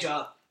doing my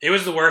job. It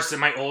was the worst. In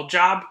my old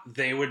job,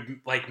 they would,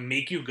 like,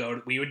 make you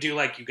go... We would do,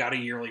 like, you got a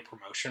yearly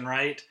promotion,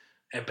 right?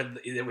 But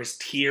it was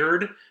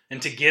tiered,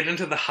 and to get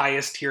into the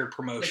highest tiered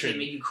promotion... Like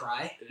they made you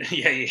cry?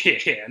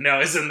 Yeah.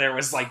 No, as in there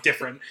was, like,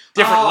 different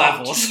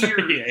levels.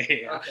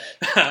 Yeah.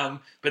 Okay.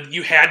 But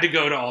you had to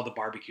go to all the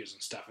barbecues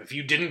and stuff. If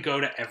you didn't go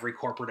to every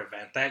corporate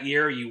event that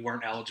year, you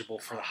weren't eligible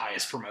for the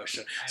highest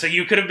promotion. So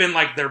you could have been,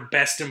 like, their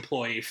best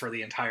employee for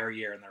the entire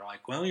year, and they're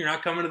like, well, you're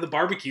not coming to the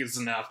barbecues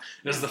enough.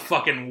 It was the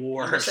fucking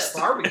worst. It was that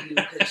barbecue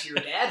because your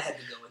dad had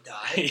to go and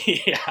die.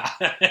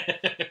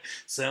 Yeah.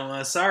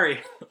 So, sorry.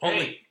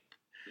 Hey.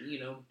 You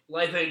know,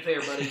 life ain't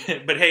fair,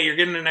 buddy. But hey, you're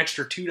getting an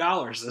extra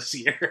 $2 this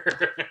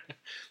year.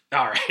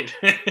 All right.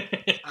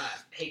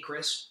 Hey,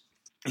 Chris.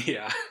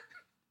 Yeah.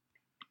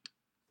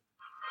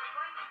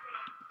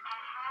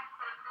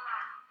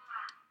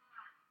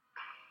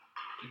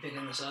 You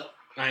picking this up?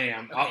 I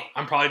am. Okay.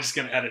 I'm probably just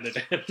going to edit it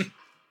in.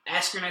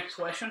 Ask your next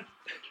question.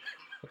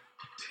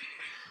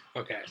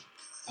 Okay.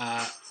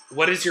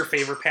 What is your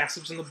favorite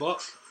passage in the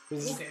book?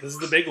 This is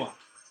the big one.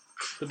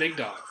 The big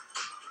dog.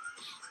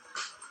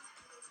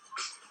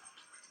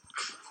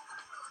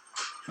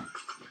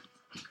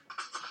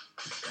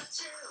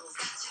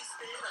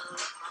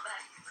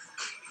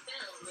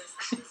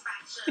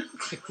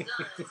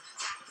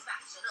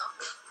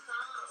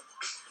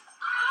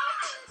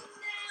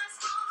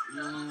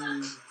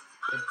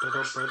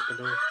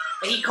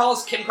 He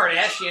calls Kim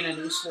Kardashian a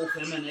new school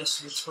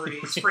feminist. It's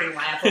pretty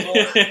laughable.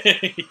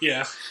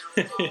 Yeah.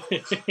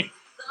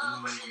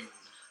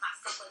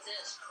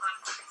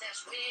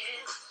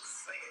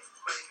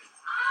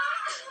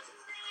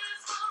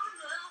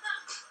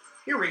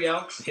 Here we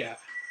go. Yeah.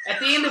 At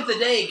the end of the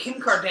day,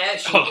 Kim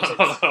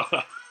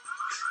Kardashian.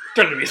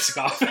 Turn the music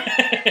off.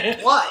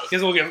 Why?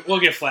 Because we'll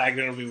get flagged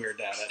and it'll be weird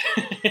down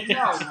it.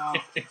 No.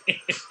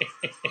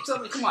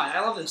 So, come on,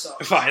 I love this song.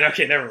 Fine,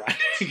 okay, never mind.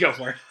 Go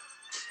for it.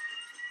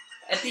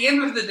 At the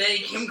end of the day,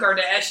 Kim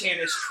Kardashian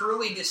is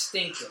truly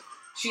distinctive.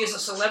 She is a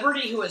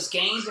celebrity who has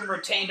gained and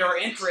retained our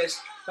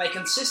interest by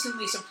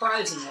consistently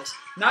surprising us,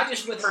 not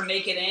just with her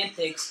naked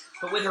antics,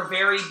 but with her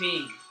very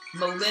being.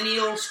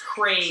 Millennials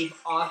crave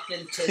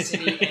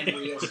authenticity and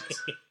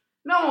realness.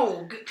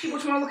 No, people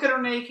just want to look at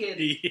her naked.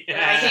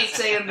 Yeah. I hate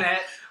saying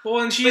that.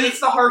 Well, but it's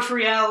the harsh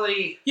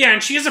reality. Yeah,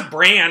 and she has a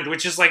brand,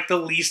 which is like the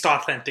least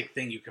authentic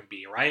thing you can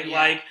be, right? Yeah.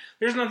 Like,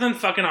 there's nothing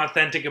fucking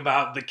authentic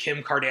about the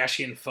Kim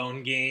Kardashian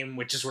phone game,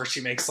 which is where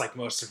she makes like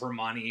most of her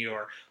money,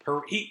 or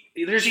her. He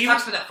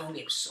talks about that phone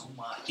game so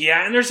much.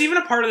 Yeah, and there's even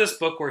a part of this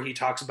book where he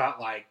talks about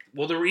like,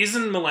 well, the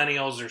reason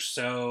millennials are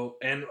so,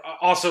 and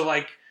also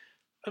like,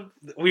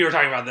 we were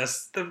talking about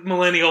this. The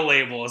millennial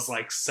label is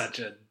like such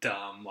a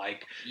dumb,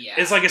 like,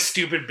 it's like a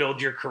stupid build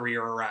your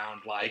career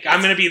around. Like, I'm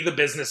going to be the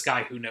business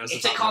guy who knows.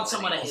 It's called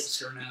someone a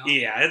hipster now.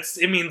 Yeah,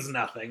 it means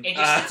nothing.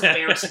 It's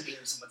embarrassing to hear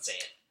someone say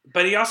it.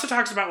 But he also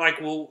talks about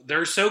like, well,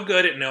 they're so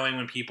good at knowing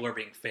when people are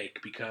being fake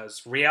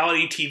because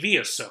reality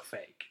TV is so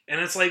fake,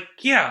 and it's like,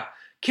 yeah,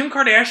 Kim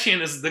Kardashian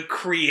is the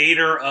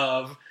creator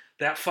of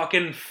that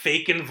fucking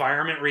fake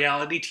environment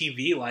reality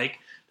TV. Like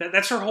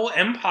that's her whole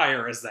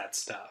empire is that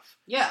stuff.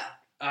 Yeah.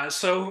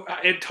 So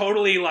it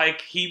totally,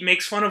 like, he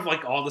makes fun of,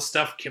 like, all the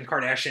stuff Kim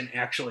Kardashian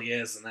actually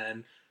is and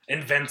then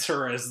invents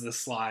her as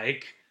this,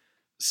 like,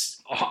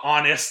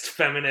 honest,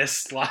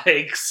 feminist,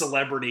 like,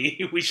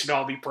 celebrity we should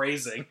all be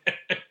praising.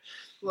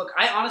 Look,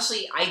 I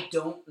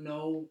don't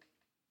know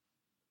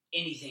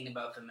anything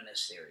about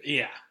feminist theory.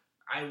 Yeah.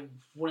 I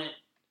wouldn't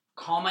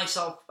call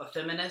myself a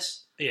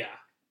feminist. Yeah.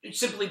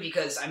 Simply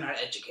because I'm not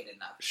educated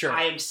enough. Sure.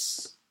 I am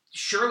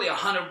surely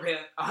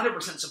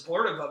 100%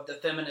 supportive of the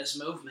feminist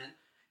movement.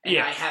 And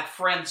I have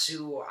friends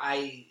who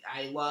I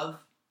love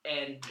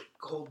and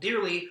hold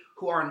dearly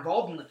who are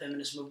involved in the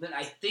feminist movement.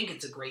 I think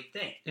it's a great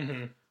thing.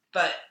 Mm-hmm.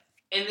 But,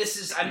 and this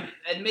is, I'm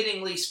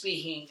admittingly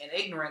speaking in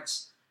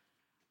ignorance,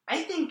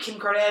 I think Kim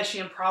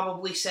Kardashian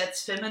probably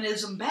sets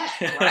feminism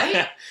back,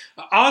 right?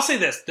 I'll say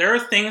this. There are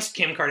things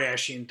Kim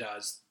Kardashian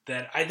does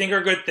that I think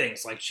are good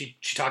things. Like, she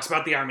talks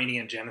about the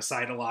Armenian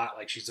genocide a lot.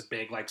 Like, she's a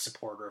big, like,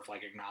 supporter of,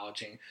 like,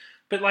 acknowledging.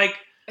 But, like,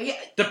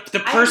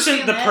 the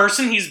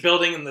person he's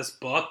building in this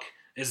book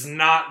is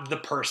not the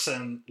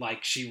person,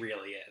 like, she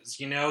really is.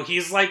 You know?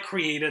 He's, like,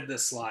 created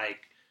this, like,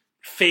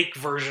 fake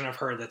version of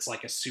her that's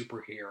like a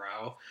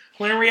superhero,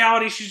 when in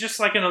reality she's just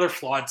like another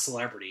flawed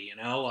celebrity, you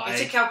know? Like,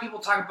 it's like how people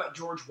talk about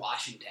George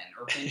Washington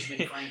or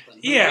Benjamin Franklin.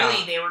 Yeah.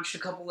 Really, they were just a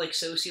couple like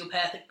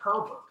sociopathic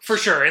perverts. For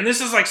sure. And this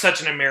is like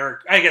such an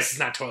American, I guess it's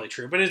not totally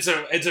true, but it's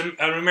an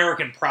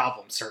American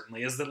problem,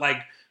 certainly, is that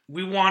like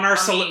we want our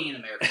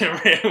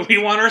we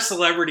want our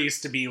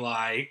celebrities to be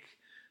like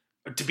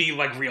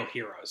real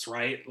heroes,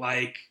 right?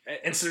 Like,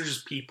 instead of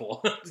just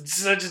people.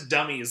 Instead of just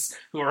dummies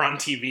who are on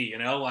TV, you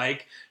know?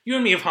 Like, you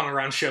and me have hung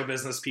around show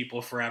business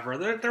people forever.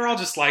 They're all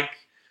just like,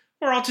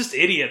 we're all just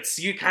idiots.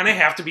 You kind of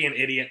have to be an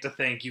idiot to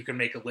think you can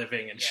make a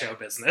living in show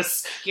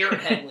business.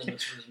 Garrett Hedlund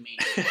was really mean.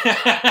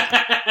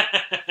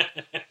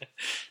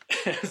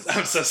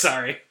 I'm so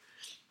sorry.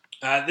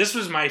 This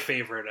was my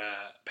favorite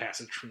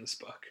passage from this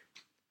book.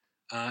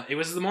 It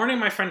was the morning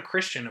my friend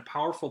Christian, a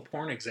powerful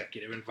porn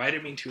executive,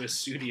 invited me to his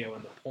studio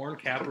in the porn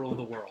capital of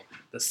the world,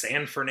 the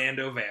San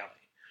Fernando Valley.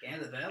 Yeah,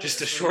 the Valley.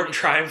 Just a short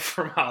drive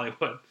from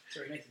Hollywood. That's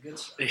where you make the good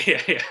stuff.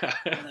 Yeah.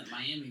 And then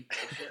Miami.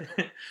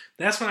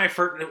 That's when I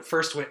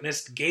first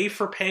witnessed gay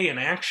for pay in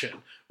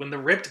action, when the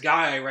ripped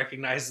guy I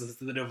recognized as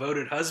the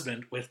devoted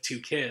husband with 2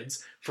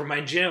 kids from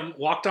my gym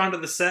walked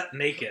onto the set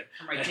naked.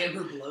 From my gym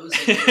who blows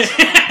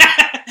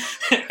it.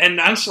 And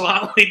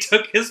nonchalantly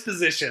took his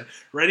position,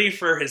 ready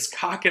for his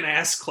cock and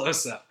ass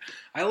close-up.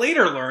 I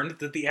later learned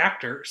that the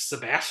actor,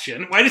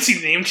 Sebastian, why does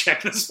he name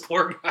check this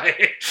poor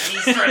guy?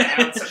 He's trying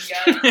to out some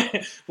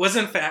guy. Was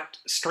in fact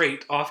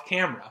straight off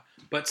camera,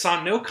 but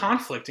saw no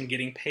conflict in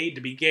getting paid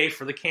to be gay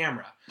for the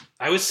camera.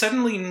 I was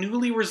suddenly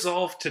newly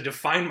resolved to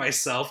define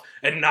myself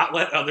and not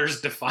let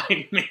others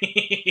define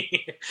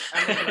me.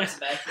 I'm thinking of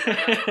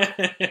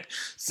Sebastian.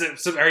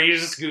 So are you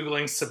just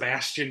Googling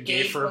Sebastian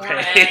gay for pay?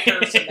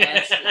 Actor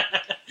Sebastian.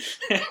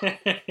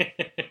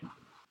 It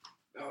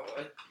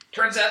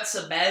turns out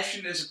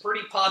Sebastian is a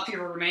pretty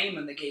popular name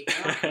in the gay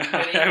porn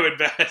community. I would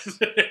bet.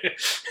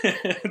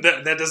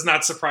 that does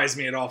not surprise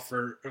me at all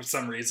for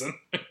some reason.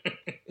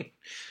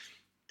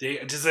 Have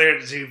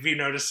you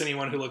noticed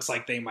anyone who looks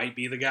like they might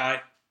be the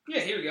guy? Yeah,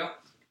 here we go.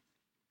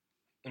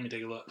 Let me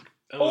take a look.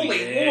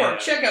 Holy Lord,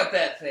 check out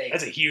that thing.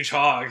 That's a huge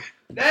hog.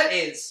 That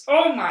is,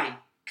 oh my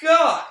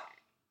God.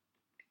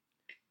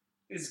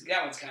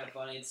 That one's kind of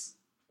funny. It's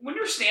when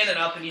you're standing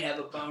up and you have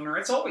a boner,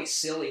 it's always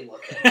silly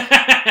looking.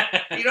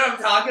 You know what I'm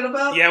talking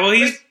about? Yeah, well,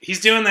 he's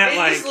doing that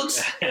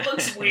it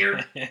looks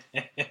weird.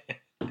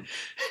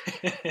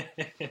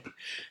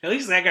 At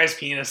least that guy's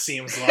penis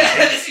seems like...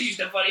 This is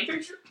just a funny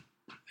picture.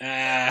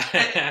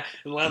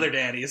 Leather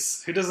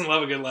daddies. Who doesn't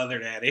love a good leather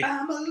daddy?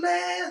 I'm a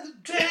leather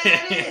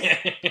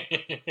daddy.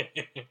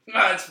 Oh,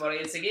 that's funny.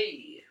 It's a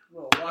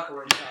little locker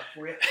room talk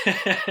for you.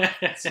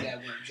 That's the guy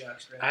wearing a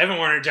jockstrap. I haven't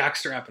worn a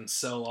jockstrap in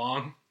so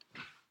long.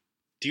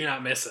 Do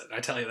not miss it. I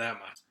tell you that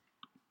much.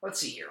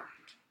 Let's see here.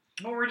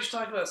 What were we just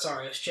talking about?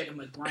 Sorry, I was checking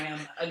my gram.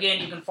 Again,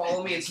 you can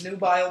follow me. It's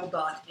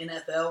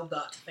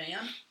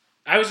nubile.nfl.fan.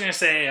 I was going to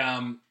say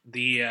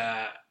the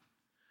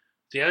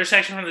other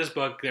section from this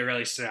book that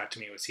really stood out to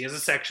me was he has a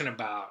section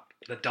about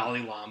the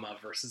Dalai Lama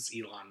versus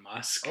Elon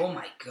Musk. Oh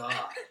my God.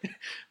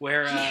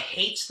 Where he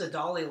hates the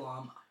Dalai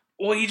Lama.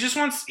 Well, he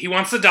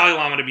wants the Dalai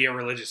Lama to be a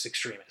religious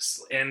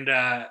extremist. And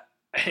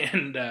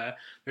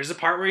there's a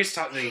part where he's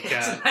talking like...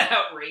 Isn't that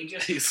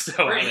outrageous? He's so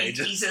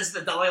outrageous. He says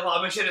the Dalai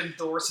Lama should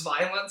endorse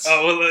violence.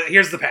 Oh, well,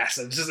 here's the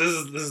passage. This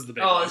is the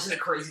big one. This is the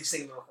craziest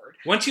thing I've ever heard.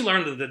 Once you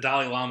learn that the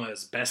Dalai Lama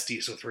is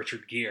besties with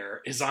Richard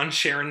Gere, is on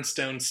Sharon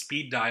Stone's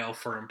speed dial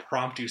for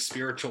impromptu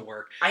spiritual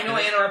work. I know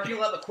I interrupt you.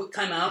 We'll have a quick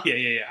time out.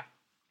 Yeah.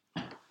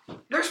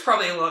 There's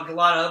probably a lot of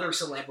other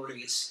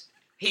celebrities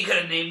he could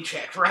have name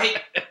checked, right?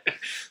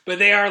 But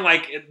they are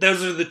like,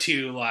 those are the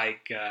two,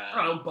 like... I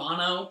don't know,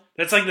 Bono?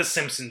 That's like the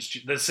Simpsons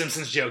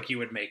joke you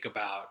would make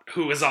about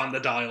who was on the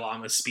Dalai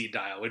Lama's speed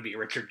dial would be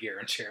Richard Gere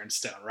and Sharon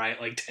Stone,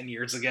 right? Like 10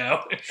 years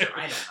ago. Sure,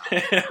 I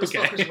don't know. This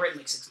book was written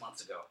like 6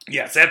 months ago.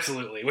 Yes,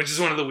 absolutely. Which is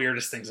one of the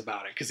weirdest things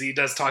about it, because he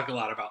does talk a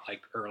lot about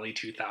like early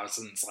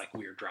 2000s, like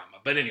weird drama.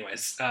 But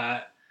anyways,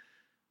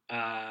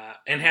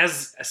 and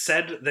has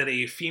said that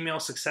a female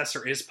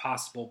successor is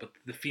possible, but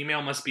the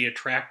female must be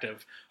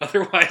attractive.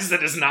 Otherwise,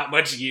 that is not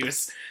much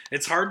use.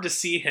 It's hard to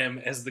see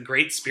him as the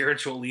great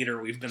spiritual leader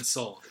we've been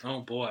sold.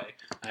 Oh boy,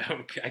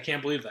 I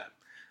can't believe that.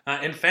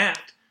 In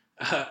fact,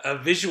 A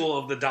visual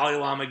of the Dalai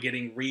Lama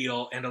getting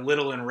real and a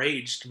little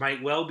enraged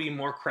might well be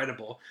more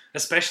credible,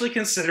 especially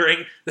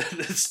considering that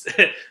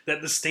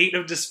the state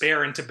of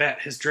despair in Tibet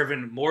has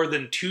driven more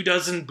than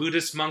 24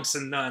 Buddhist monks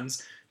and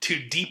nuns to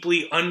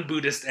deeply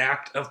un-Buddhist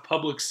act of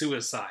public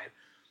suicide.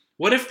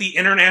 What if the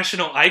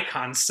international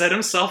icon set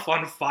himself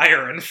on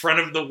fire in front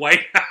of the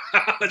White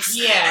House?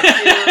 Yeah,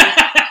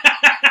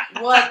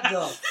 dude. What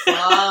the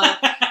fuck?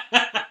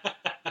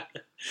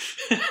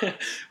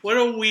 What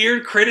a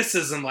weird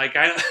criticism. Like,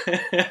 I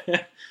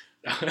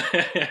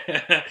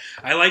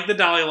like the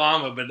Dalai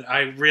Lama, but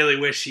I really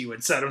wish he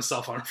would set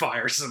himself on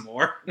fire some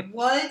more.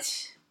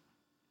 What?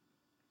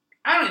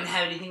 I don't even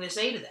have anything to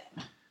say to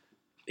that.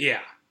 Yeah.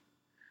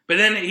 But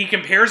then he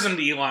compares him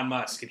to Elon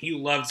Musk, and he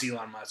loves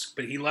Elon Musk.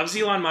 But he loves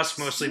Elon Musk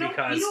mostly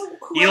because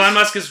Elon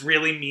Musk is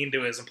really mean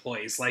to his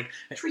employees. Like,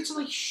 treats them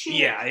like shit.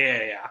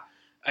 Yeah.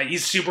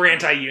 He's super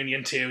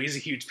anti-union, too. He's a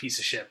huge piece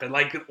of shit. But,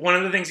 like, one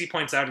of the things he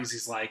points out is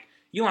he's like,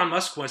 Elon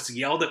Musk once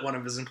yelled at one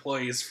of his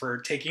employees for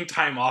taking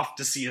time off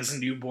to see his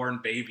newborn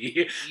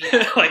baby.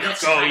 Yeah, like,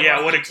 oh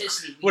yeah, what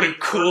a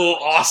cool,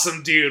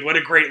 awesome dude. What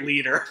a great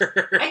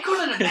leader. I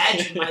couldn't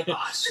imagine my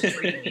boss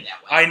treating me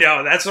that way. I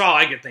know, that's all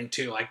I could think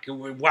too. Like,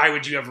 why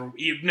would you ever,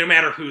 no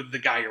matter who the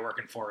guy you're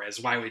working for is,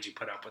 why would you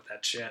put up with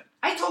that shit?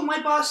 I told my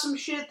boss some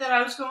shit that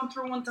I was going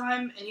through one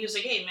time, and he was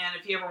like, hey man,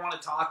 if you ever want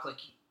to talk, like,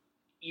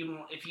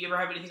 if you ever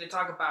have anything to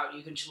talk about,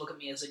 you can just look at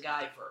me as a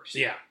guy first.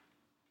 Yeah.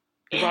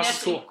 Your boss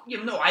is cool.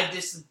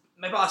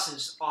 My boss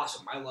is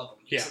awesome. I love him.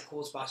 He's the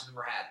coolest boss I've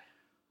ever had.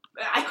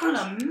 I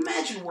couldn't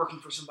imagine working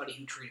for somebody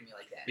who treated me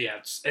like that. Yeah,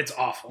 it's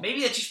awful. Maybe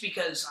that's just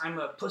because I'm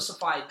a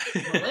pussified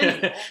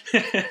millennial.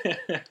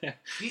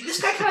 This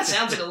guy kind of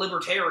sounds like a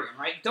libertarian,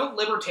 right? Don't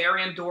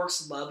libertarian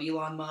dorks love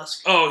Elon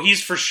Musk? Oh,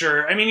 he's for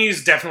sure. I mean,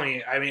 he's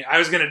definitely... I mean, I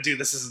was going to do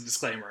this as a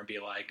disclaimer and be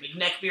like...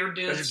 Neckbeard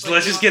dudes.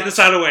 Let's just get this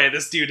out of the way.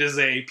 This dude is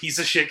a piece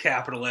of shit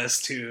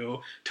capitalist who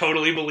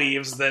totally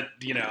believes that,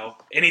 you know,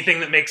 anything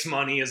that makes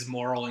money is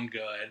moral and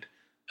good.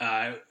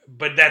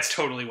 But that's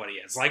totally what he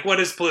is. Like, what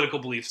his political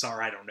beliefs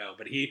are, I don't know.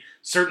 But he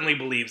certainly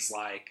believes,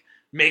 like,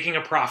 making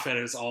a profit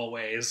is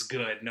always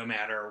good, no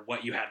matter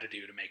what you had to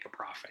do to make a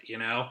profit, you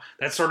know?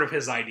 That's sort of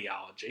his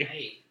ideology.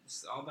 Hey,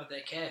 it's all about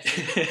that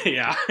cash.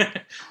 Yeah.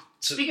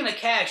 Speaking of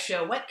cash,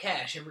 Wet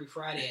Cash every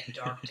Friday at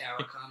Dark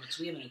Tower Comics.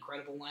 We have an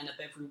incredible lineup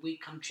every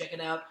week. Come check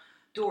it out.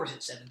 Doors at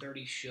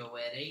 7:30, show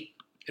at 8.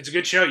 It's a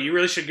good show. You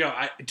really should go.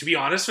 To be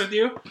honest with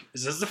you,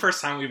 this is the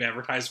first time we've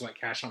advertised Wet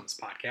Cash on this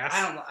podcast.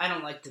 I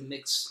don't like to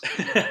mix.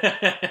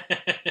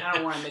 I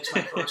don't want to mix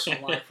my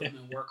personal life with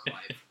my work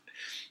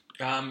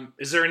life.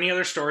 Is there any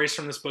other stories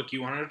from this book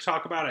you wanted to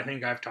talk about? I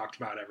think I've talked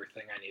about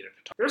everything I needed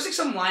to talk about. There's like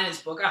some line in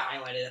this book. I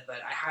highlighted it, but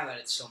I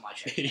highlighted so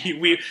much.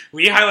 we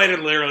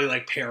highlighted literally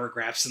like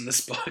paragraphs in this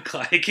book.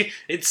 Like,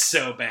 it's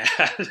so bad.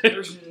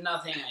 There's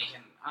nothing I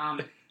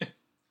can.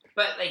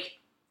 But like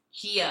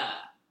he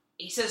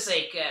says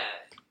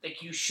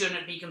like you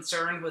shouldn't be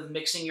concerned with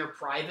mixing your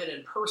private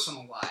and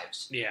personal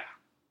lives. Yeah.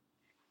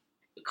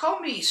 Call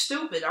me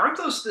stupid. Aren't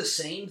those the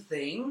same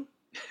thing?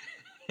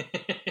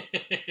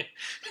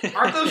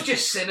 Aren't those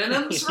just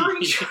synonyms for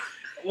each other?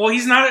 Well,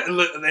 he's not,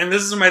 and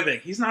this is my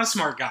thing, he's not a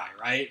smart guy,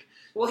 right?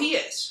 Well, he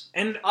is.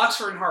 And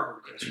Oxford and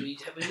Harvard, Chris. We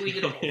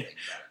did a whole thing about it.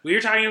 We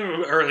were talking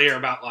earlier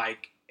about,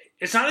 like,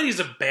 it's not that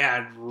he's a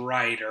bad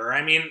writer.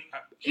 I mean,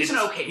 he's an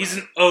okay.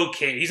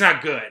 He's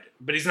not good,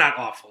 but he's not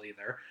awful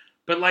either.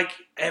 But, like,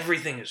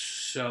 everything is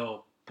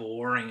so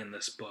boring in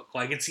this book.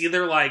 Like, it's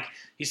either, like,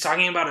 he's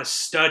talking about a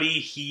study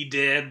he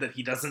did that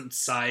he doesn't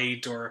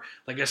cite, or,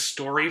 like, a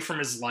story from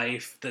his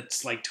life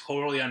that's, like,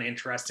 totally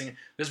uninteresting.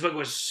 This book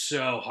was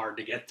so hard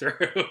to get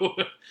through.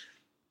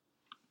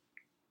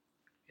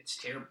 It's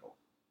terrible.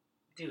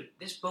 Dude,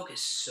 this book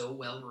is so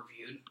well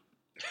reviewed.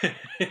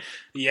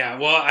 Yeah,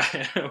 well,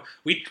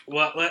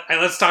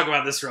 let's talk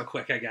about this real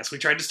quick, I guess. We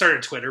tried to start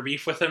a Twitter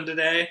beef with him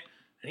today.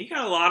 And he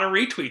got a lot of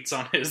retweets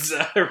on his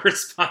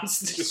response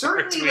to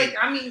certainly, our tweet. like,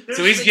 I mean,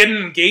 so he's getting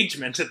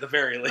engagement at the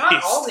very least.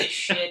 Not all this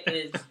shit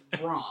is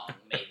wrong,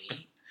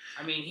 maybe.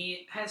 I mean,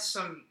 he has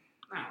some,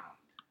 I don't know.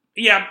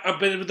 Yeah,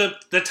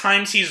 but the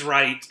times he's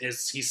right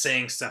is he's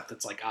saying stuff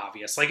that's, like,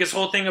 obvious. Like, his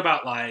whole thing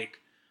about, like,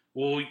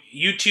 well,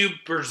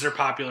 YouTubers are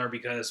popular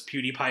because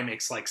PewDiePie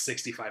makes, like,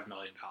 $65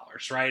 million,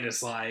 right?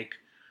 It's, like,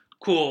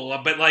 cool,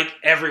 but, like,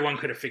 everyone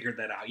could have figured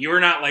that out. You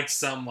were not, like,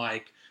 some,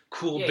 like,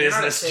 cool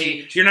business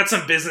genius. You're not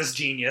some business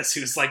genius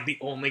who's like the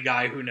only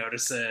guy who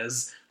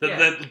notices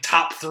that the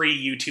top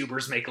 3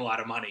 YouTubers make a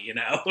lot of money, you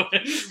know?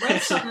 You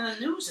read something in the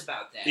news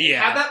about that.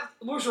 Yeah. How that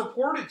was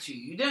reported to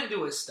you. You didn't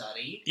do a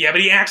study. Yeah,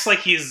 but he acts like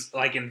he's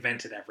like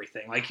invented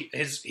everything. Like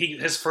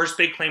his first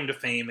big claim to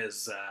fame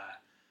is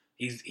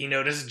he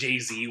noticed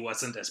Jay-Z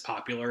wasn't as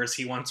popular as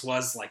he once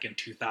was, like, in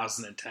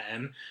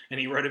 2010, and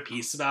he wrote a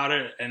piece about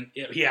it, and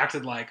he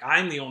acted like,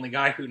 I'm the only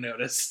guy who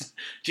noticed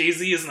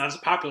Jay-Z is not as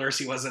popular as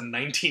he was in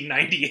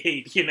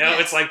 1998, you know? Yeah.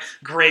 It's like,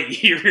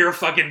 great, you're a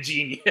fucking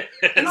genius.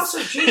 And also,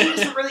 Jay-Z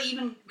doesn't really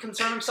even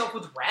concern himself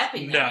with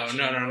rapping No.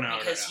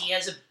 Because he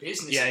has a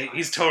business. Yeah,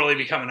 he's totally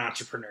become an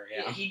entrepreneur,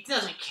 yeah. He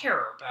doesn't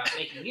care about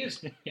making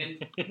music,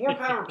 and more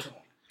power to him.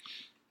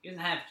 He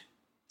doesn't have to.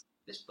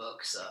 This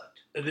book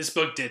sucked. This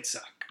book did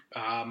suck.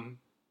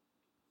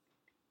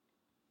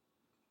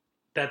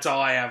 That's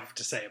all I have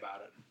to say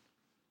about it.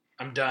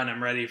 I'm done.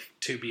 I'm ready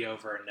to be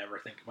over and never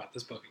think about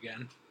this book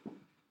again.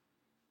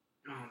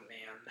 Oh,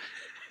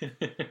 man.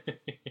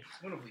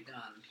 What have we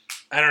done?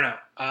 I don't know.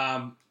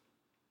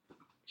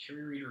 Should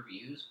we read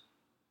reviews?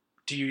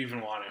 Do you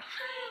even want to?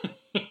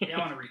 Yeah, I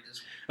want to read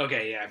this one.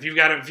 Okay, yeah. If you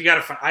got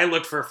a fun, I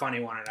looked for a funny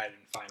one and I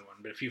didn't find one.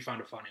 But if you found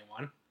a funny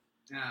one,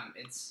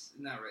 it's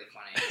not really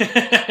funny.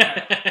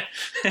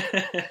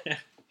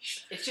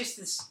 It's just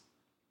this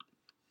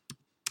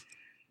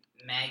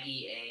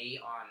Maggie A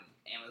on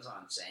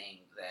Amazon saying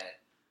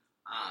that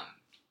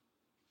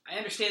I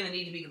understand the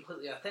need to be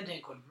completely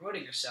authentic when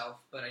promoting yourself,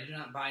 but I do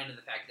not buy into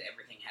the fact that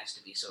everything has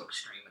to be so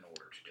extreme in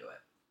order to do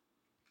it.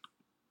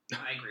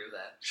 I agree with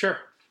that. Sure.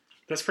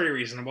 That's pretty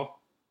reasonable.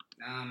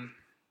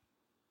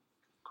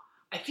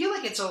 I feel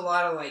like it's a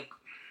lot of, like,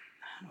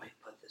 how do I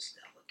put this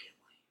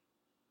delicately?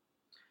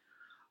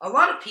 A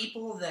lot of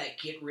people that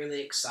get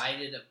really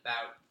excited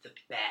about The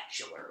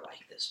Bachelor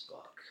like this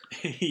book.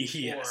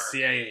 Yes. Or,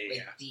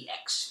 Yeah. The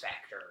X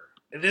Factor.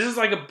 This is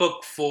like a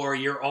book for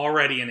you're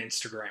already an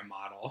Instagram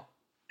model.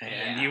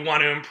 And you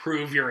want to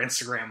improve your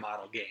Instagram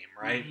model game,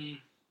 right? Mm-hmm.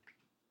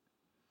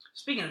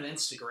 Speaking of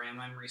Instagram,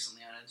 I'm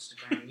recently on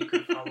Instagram. You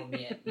can follow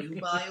me at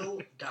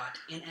newbio.nfl.fan.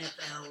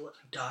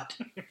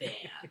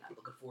 I'm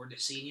looking forward to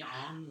seeing you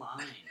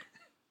online.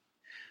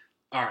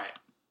 All right.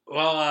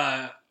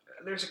 Well,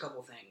 there's a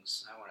couple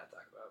things I want to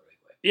talk about really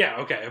quick. Yeah,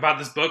 okay. About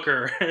this book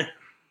or...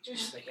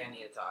 Just like I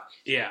need to talk.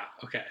 Yeah,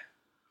 okay.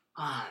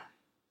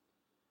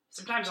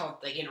 Sometimes I'll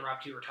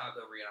interrupt you or talk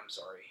over you, and I'm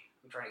sorry.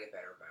 I'm trying to get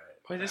better about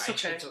it. Wait, that's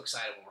okay. I get so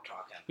excited when we're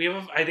talking.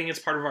 I think it's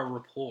part of our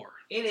rapport.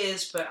 It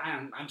is, but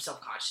I'm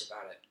self-conscious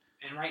about it.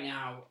 And right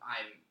now,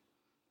 I'm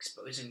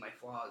exposing my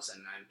flaws,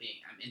 and I'm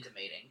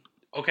intimating.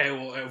 Okay,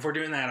 well, if we're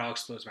doing that, I'll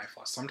expose my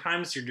flaws.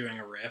 Sometimes you're doing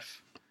a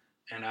riff,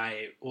 and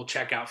I will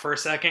check out for a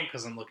second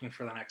because I'm looking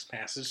for the next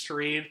passage to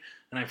read,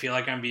 and I feel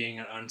like I'm being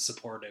an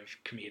unsupportive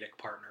comedic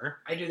partner.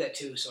 I do that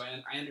too, so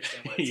I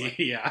understand what it's like.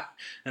 Yeah,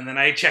 and then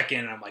I check in,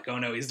 and I'm like, oh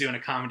no, he's doing a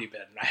comedy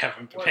bit, and I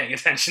haven't been paying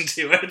attention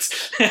to it.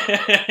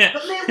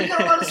 But man, we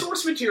got a lot of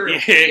source material.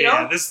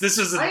 Yeah. This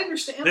is I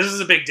understand. This is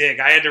a big dig.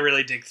 I had to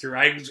really dig through.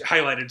 I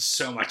highlighted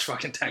so much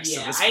fucking text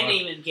in this book. I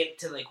didn't even get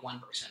to 1% of what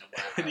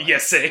I highlighted. Yeah,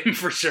 same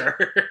for sure.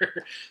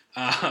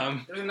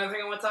 There's another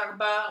thing I want to talk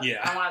about.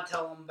 Yeah. I want to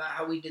tell them about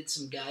how we did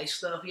some guy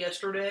stuff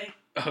yesterday.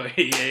 Oh,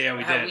 yeah,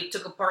 we did. We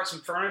took apart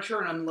some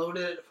furniture and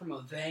unloaded it from a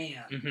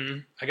van. Mm-hmm.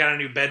 I got a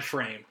new bed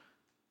frame.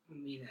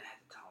 You didn't have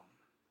to tell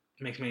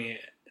them.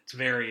 It's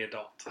very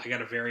adult. I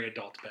got a very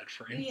adult bed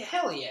frame. Yeah,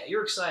 hell yeah.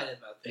 You're excited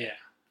about that.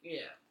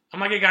 Yeah.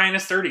 I'm like a guy in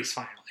his 30s,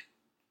 finally.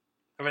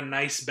 I have a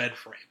nice bed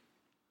frame.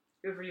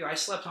 Good for you. I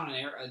slept on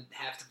a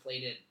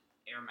half-deflated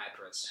air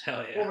mattress.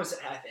 Hell yeah. Or was it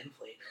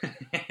half-inflated?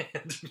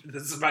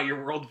 This is about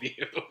your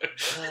worldview.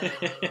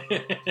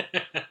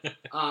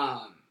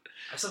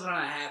 I slept on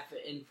a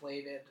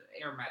half-inflated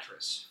air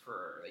mattress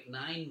for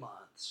 9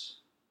 months.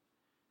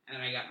 And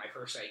then I got my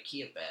first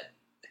IKEA bed.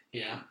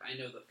 Yeah. And I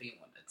know the feeling.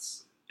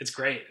 It's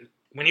great.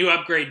 When you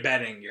upgrade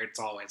bedding, it's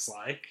always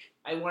like...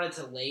 I wanted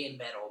to lay in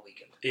bed all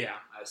weekend. Yeah.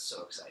 I was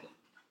so excited.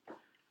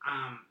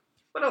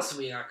 What else have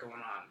we got going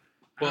on?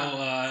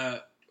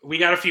 Well, we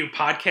got a few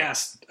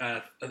podcast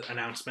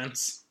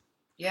announcements.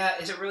 Yeah,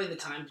 is it really the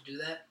time to do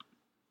that?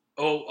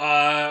 Oh,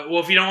 well,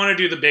 if you don't want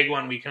to do the big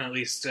one, we can at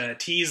least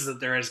tease that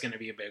there is going to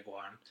be a big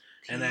one.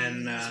 And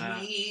then...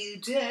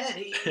 Tease me,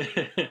 Daddy.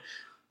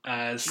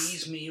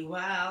 Tease me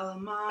while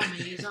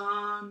Mommy's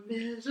on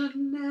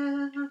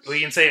business.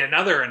 We can say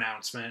another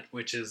announcement,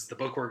 which is the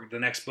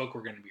next book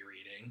we're going to be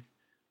reading.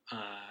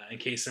 In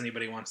case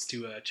anybody wants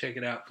to check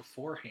it out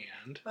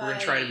beforehand. We're going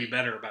to try to be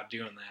better about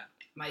doing that.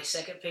 My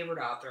second favorite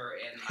author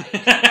and my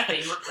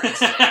favorite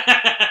president,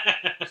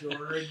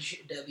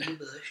 George W.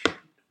 Bush,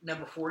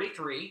 number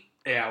 43.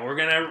 Yeah, we're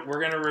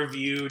gonna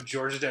review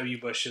George W.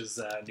 Bush's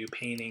new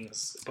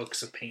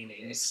books of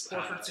paintings.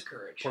 Portraits of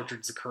Courage.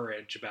 Portraits of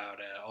Courage, about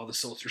all the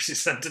soldiers he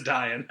sent to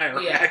die in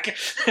Iraq.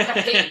 Yeah.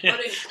 Hey,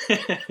 buddy.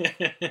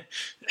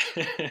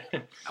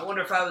 I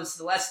wonder if I was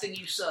the last thing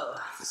you saw.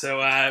 So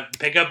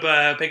pick up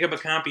a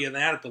copy of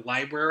that at the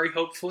library.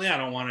 Hopefully, I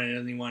don't want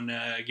anyone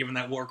giving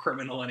that war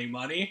criminal any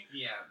money.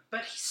 Yeah,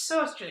 but he's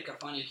such a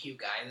funny, cute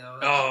guy,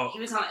 though. He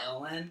was on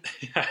Ellen.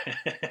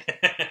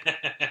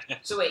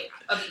 So wait,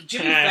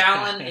 Jimmy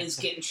Fallon is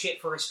getting shit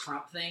for his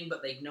Trump thing,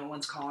 but no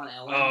one's calling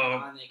Ellen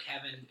on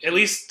having. At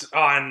least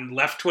on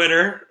left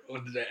Twitter,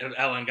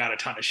 Ellen got a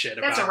ton of shit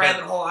about. That's a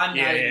rabbit hole. I'm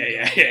not even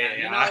going down,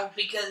 you know,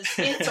 because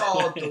it's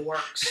all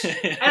dorks.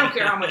 I don't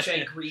care how much I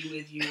agree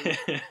with you.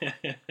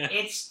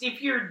 It's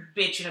if you're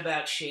bitching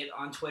about shit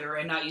on Twitter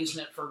and not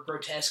using it for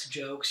grotesque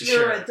jokes,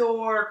 you're a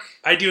dork.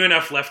 I do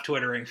enough left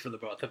Twittering for the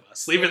both of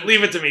us. Leave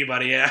it to me,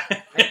 buddy. Yeah,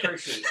 I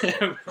appreciate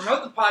it.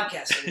 Promote the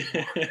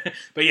podcast.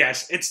 But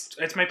yes,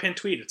 it's my pinned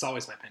tweet. It's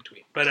always my pinned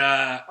tweet. But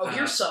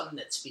here's something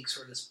that speaks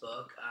for this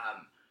book.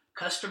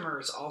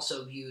 Customers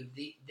also viewed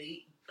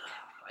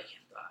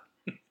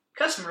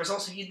Customers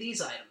also viewed these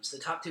items. The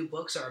top 2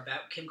 books are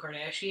about Kim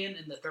Kardashian,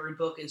 and the third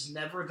book is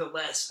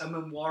Nevertheless, a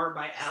memoir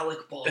by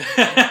Alec Baldwin.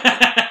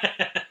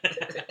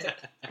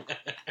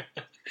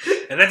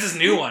 And that's his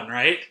new one,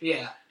 right?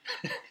 Yeah.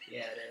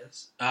 Yeah, it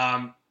is.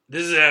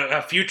 This is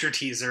a future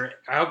teaser.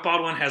 Alec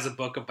Baldwin has a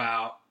book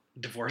about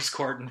divorce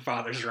court and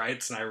father's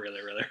rights, and I really,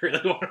 really, really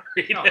want to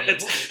read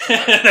it.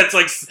 Yeah, that's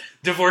like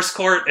divorce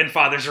court and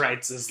father's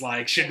rights is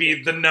like should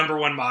be the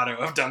 #1 motto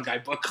of Dumb Guy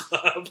Book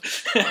Club.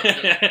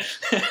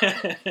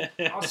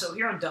 Also,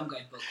 here on Dumb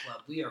Guy Book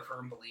Club, we are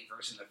firm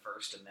believers in the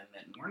First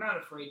Amendment, and we're not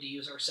afraid to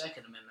use our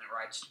Second Amendment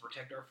rights to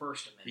protect our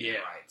First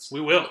Amendment rights.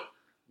 We will.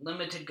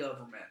 Limited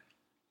government.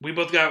 We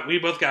both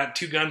got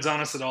 2 guns on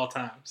us at all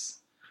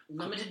times.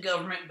 Limited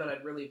government, but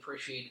I'd really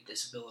appreciate a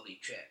disability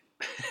check.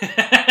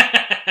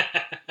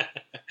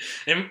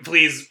 And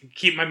please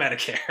keep my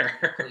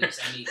Medicare. Please,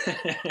 I need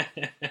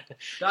that.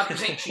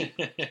 Doctors ain't cheap.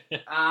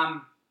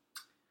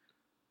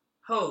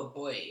 Oh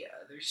boy,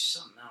 there's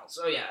something else.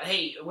 Oh yeah,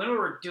 hey, when we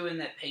were doing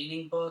that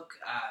painting book,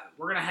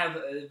 we're gonna have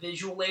a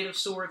visual aid of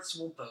sorts.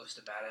 We'll post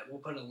about it. We'll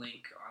put a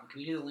link on. Can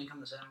we do the link on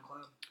the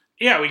SoundCloud?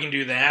 Yeah, we can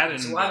do that.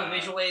 So we'll have a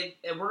visual aid,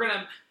 and we're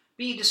gonna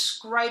be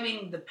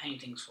describing the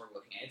paintings we're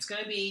looking at. It's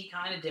gonna be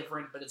kind of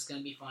different, but it's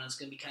gonna be fun. It's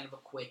gonna be kind of a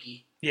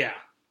quickie. Yeah,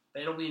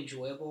 but it'll be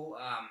enjoyable.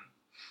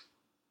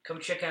 Come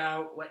check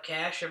out Wet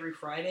Cash every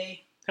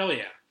Friday. Hell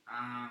yeah.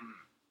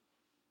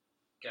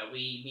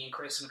 Me and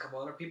Chris and a couple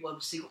other people have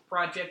a secret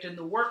project in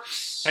the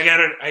works. I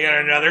got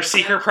another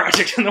secret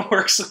project in the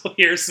works. We'll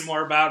hear some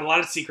more about a lot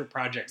of secret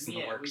projects in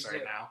the works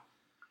right now.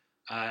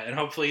 And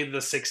hopefully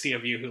the 60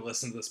 of you who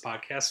listen to this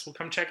podcast will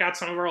come check out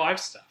some of our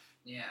live stuff.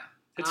 Yeah.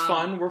 It's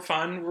fun. We're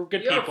fun. We're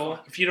good people.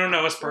 If you don't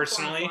know us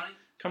personally,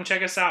 come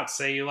check us out.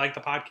 Say you like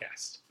the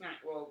podcast. All right.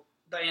 Well,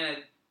 Diana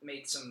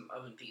made some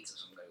oven pizza,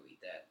 so I'm going to eat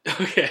that.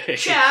 Okay.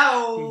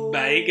 Ciao.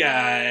 Bye,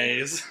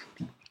 guys.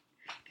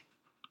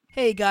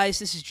 Hey, guys.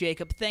 This is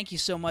Jacob. Thank you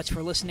so much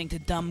for listening to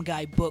Dumb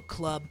Guy Book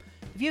Club.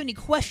 If you have any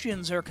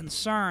questions or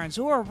concerns,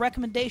 or a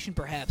recommendation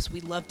perhaps,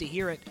 we'd love to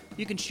hear it.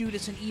 You can shoot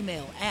us an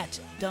email at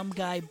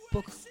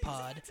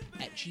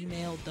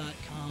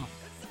dumbguybookpod@gmail.com.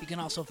 You can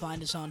also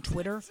find us on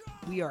Twitter.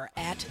 We are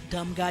at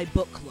Dumb Guy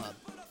Book Club.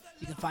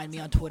 You can find me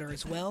on Twitter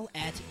as well,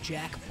 at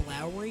Jack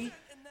Blowry.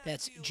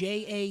 That's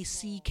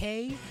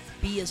JACK,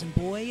 B as in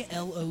boy,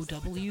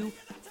 LOWREY.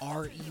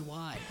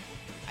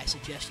 I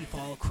suggest you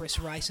follow Chris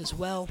Rice as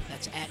well.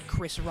 That's at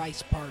Chris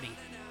Rice Party.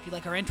 If you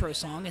like our intro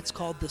song, it's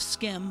called The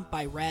Skim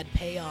by Rad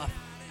Payoff.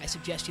 I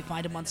suggest you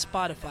find him on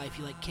Spotify if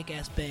you like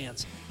kick-ass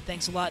bands.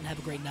 Thanks a lot and have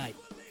a great night.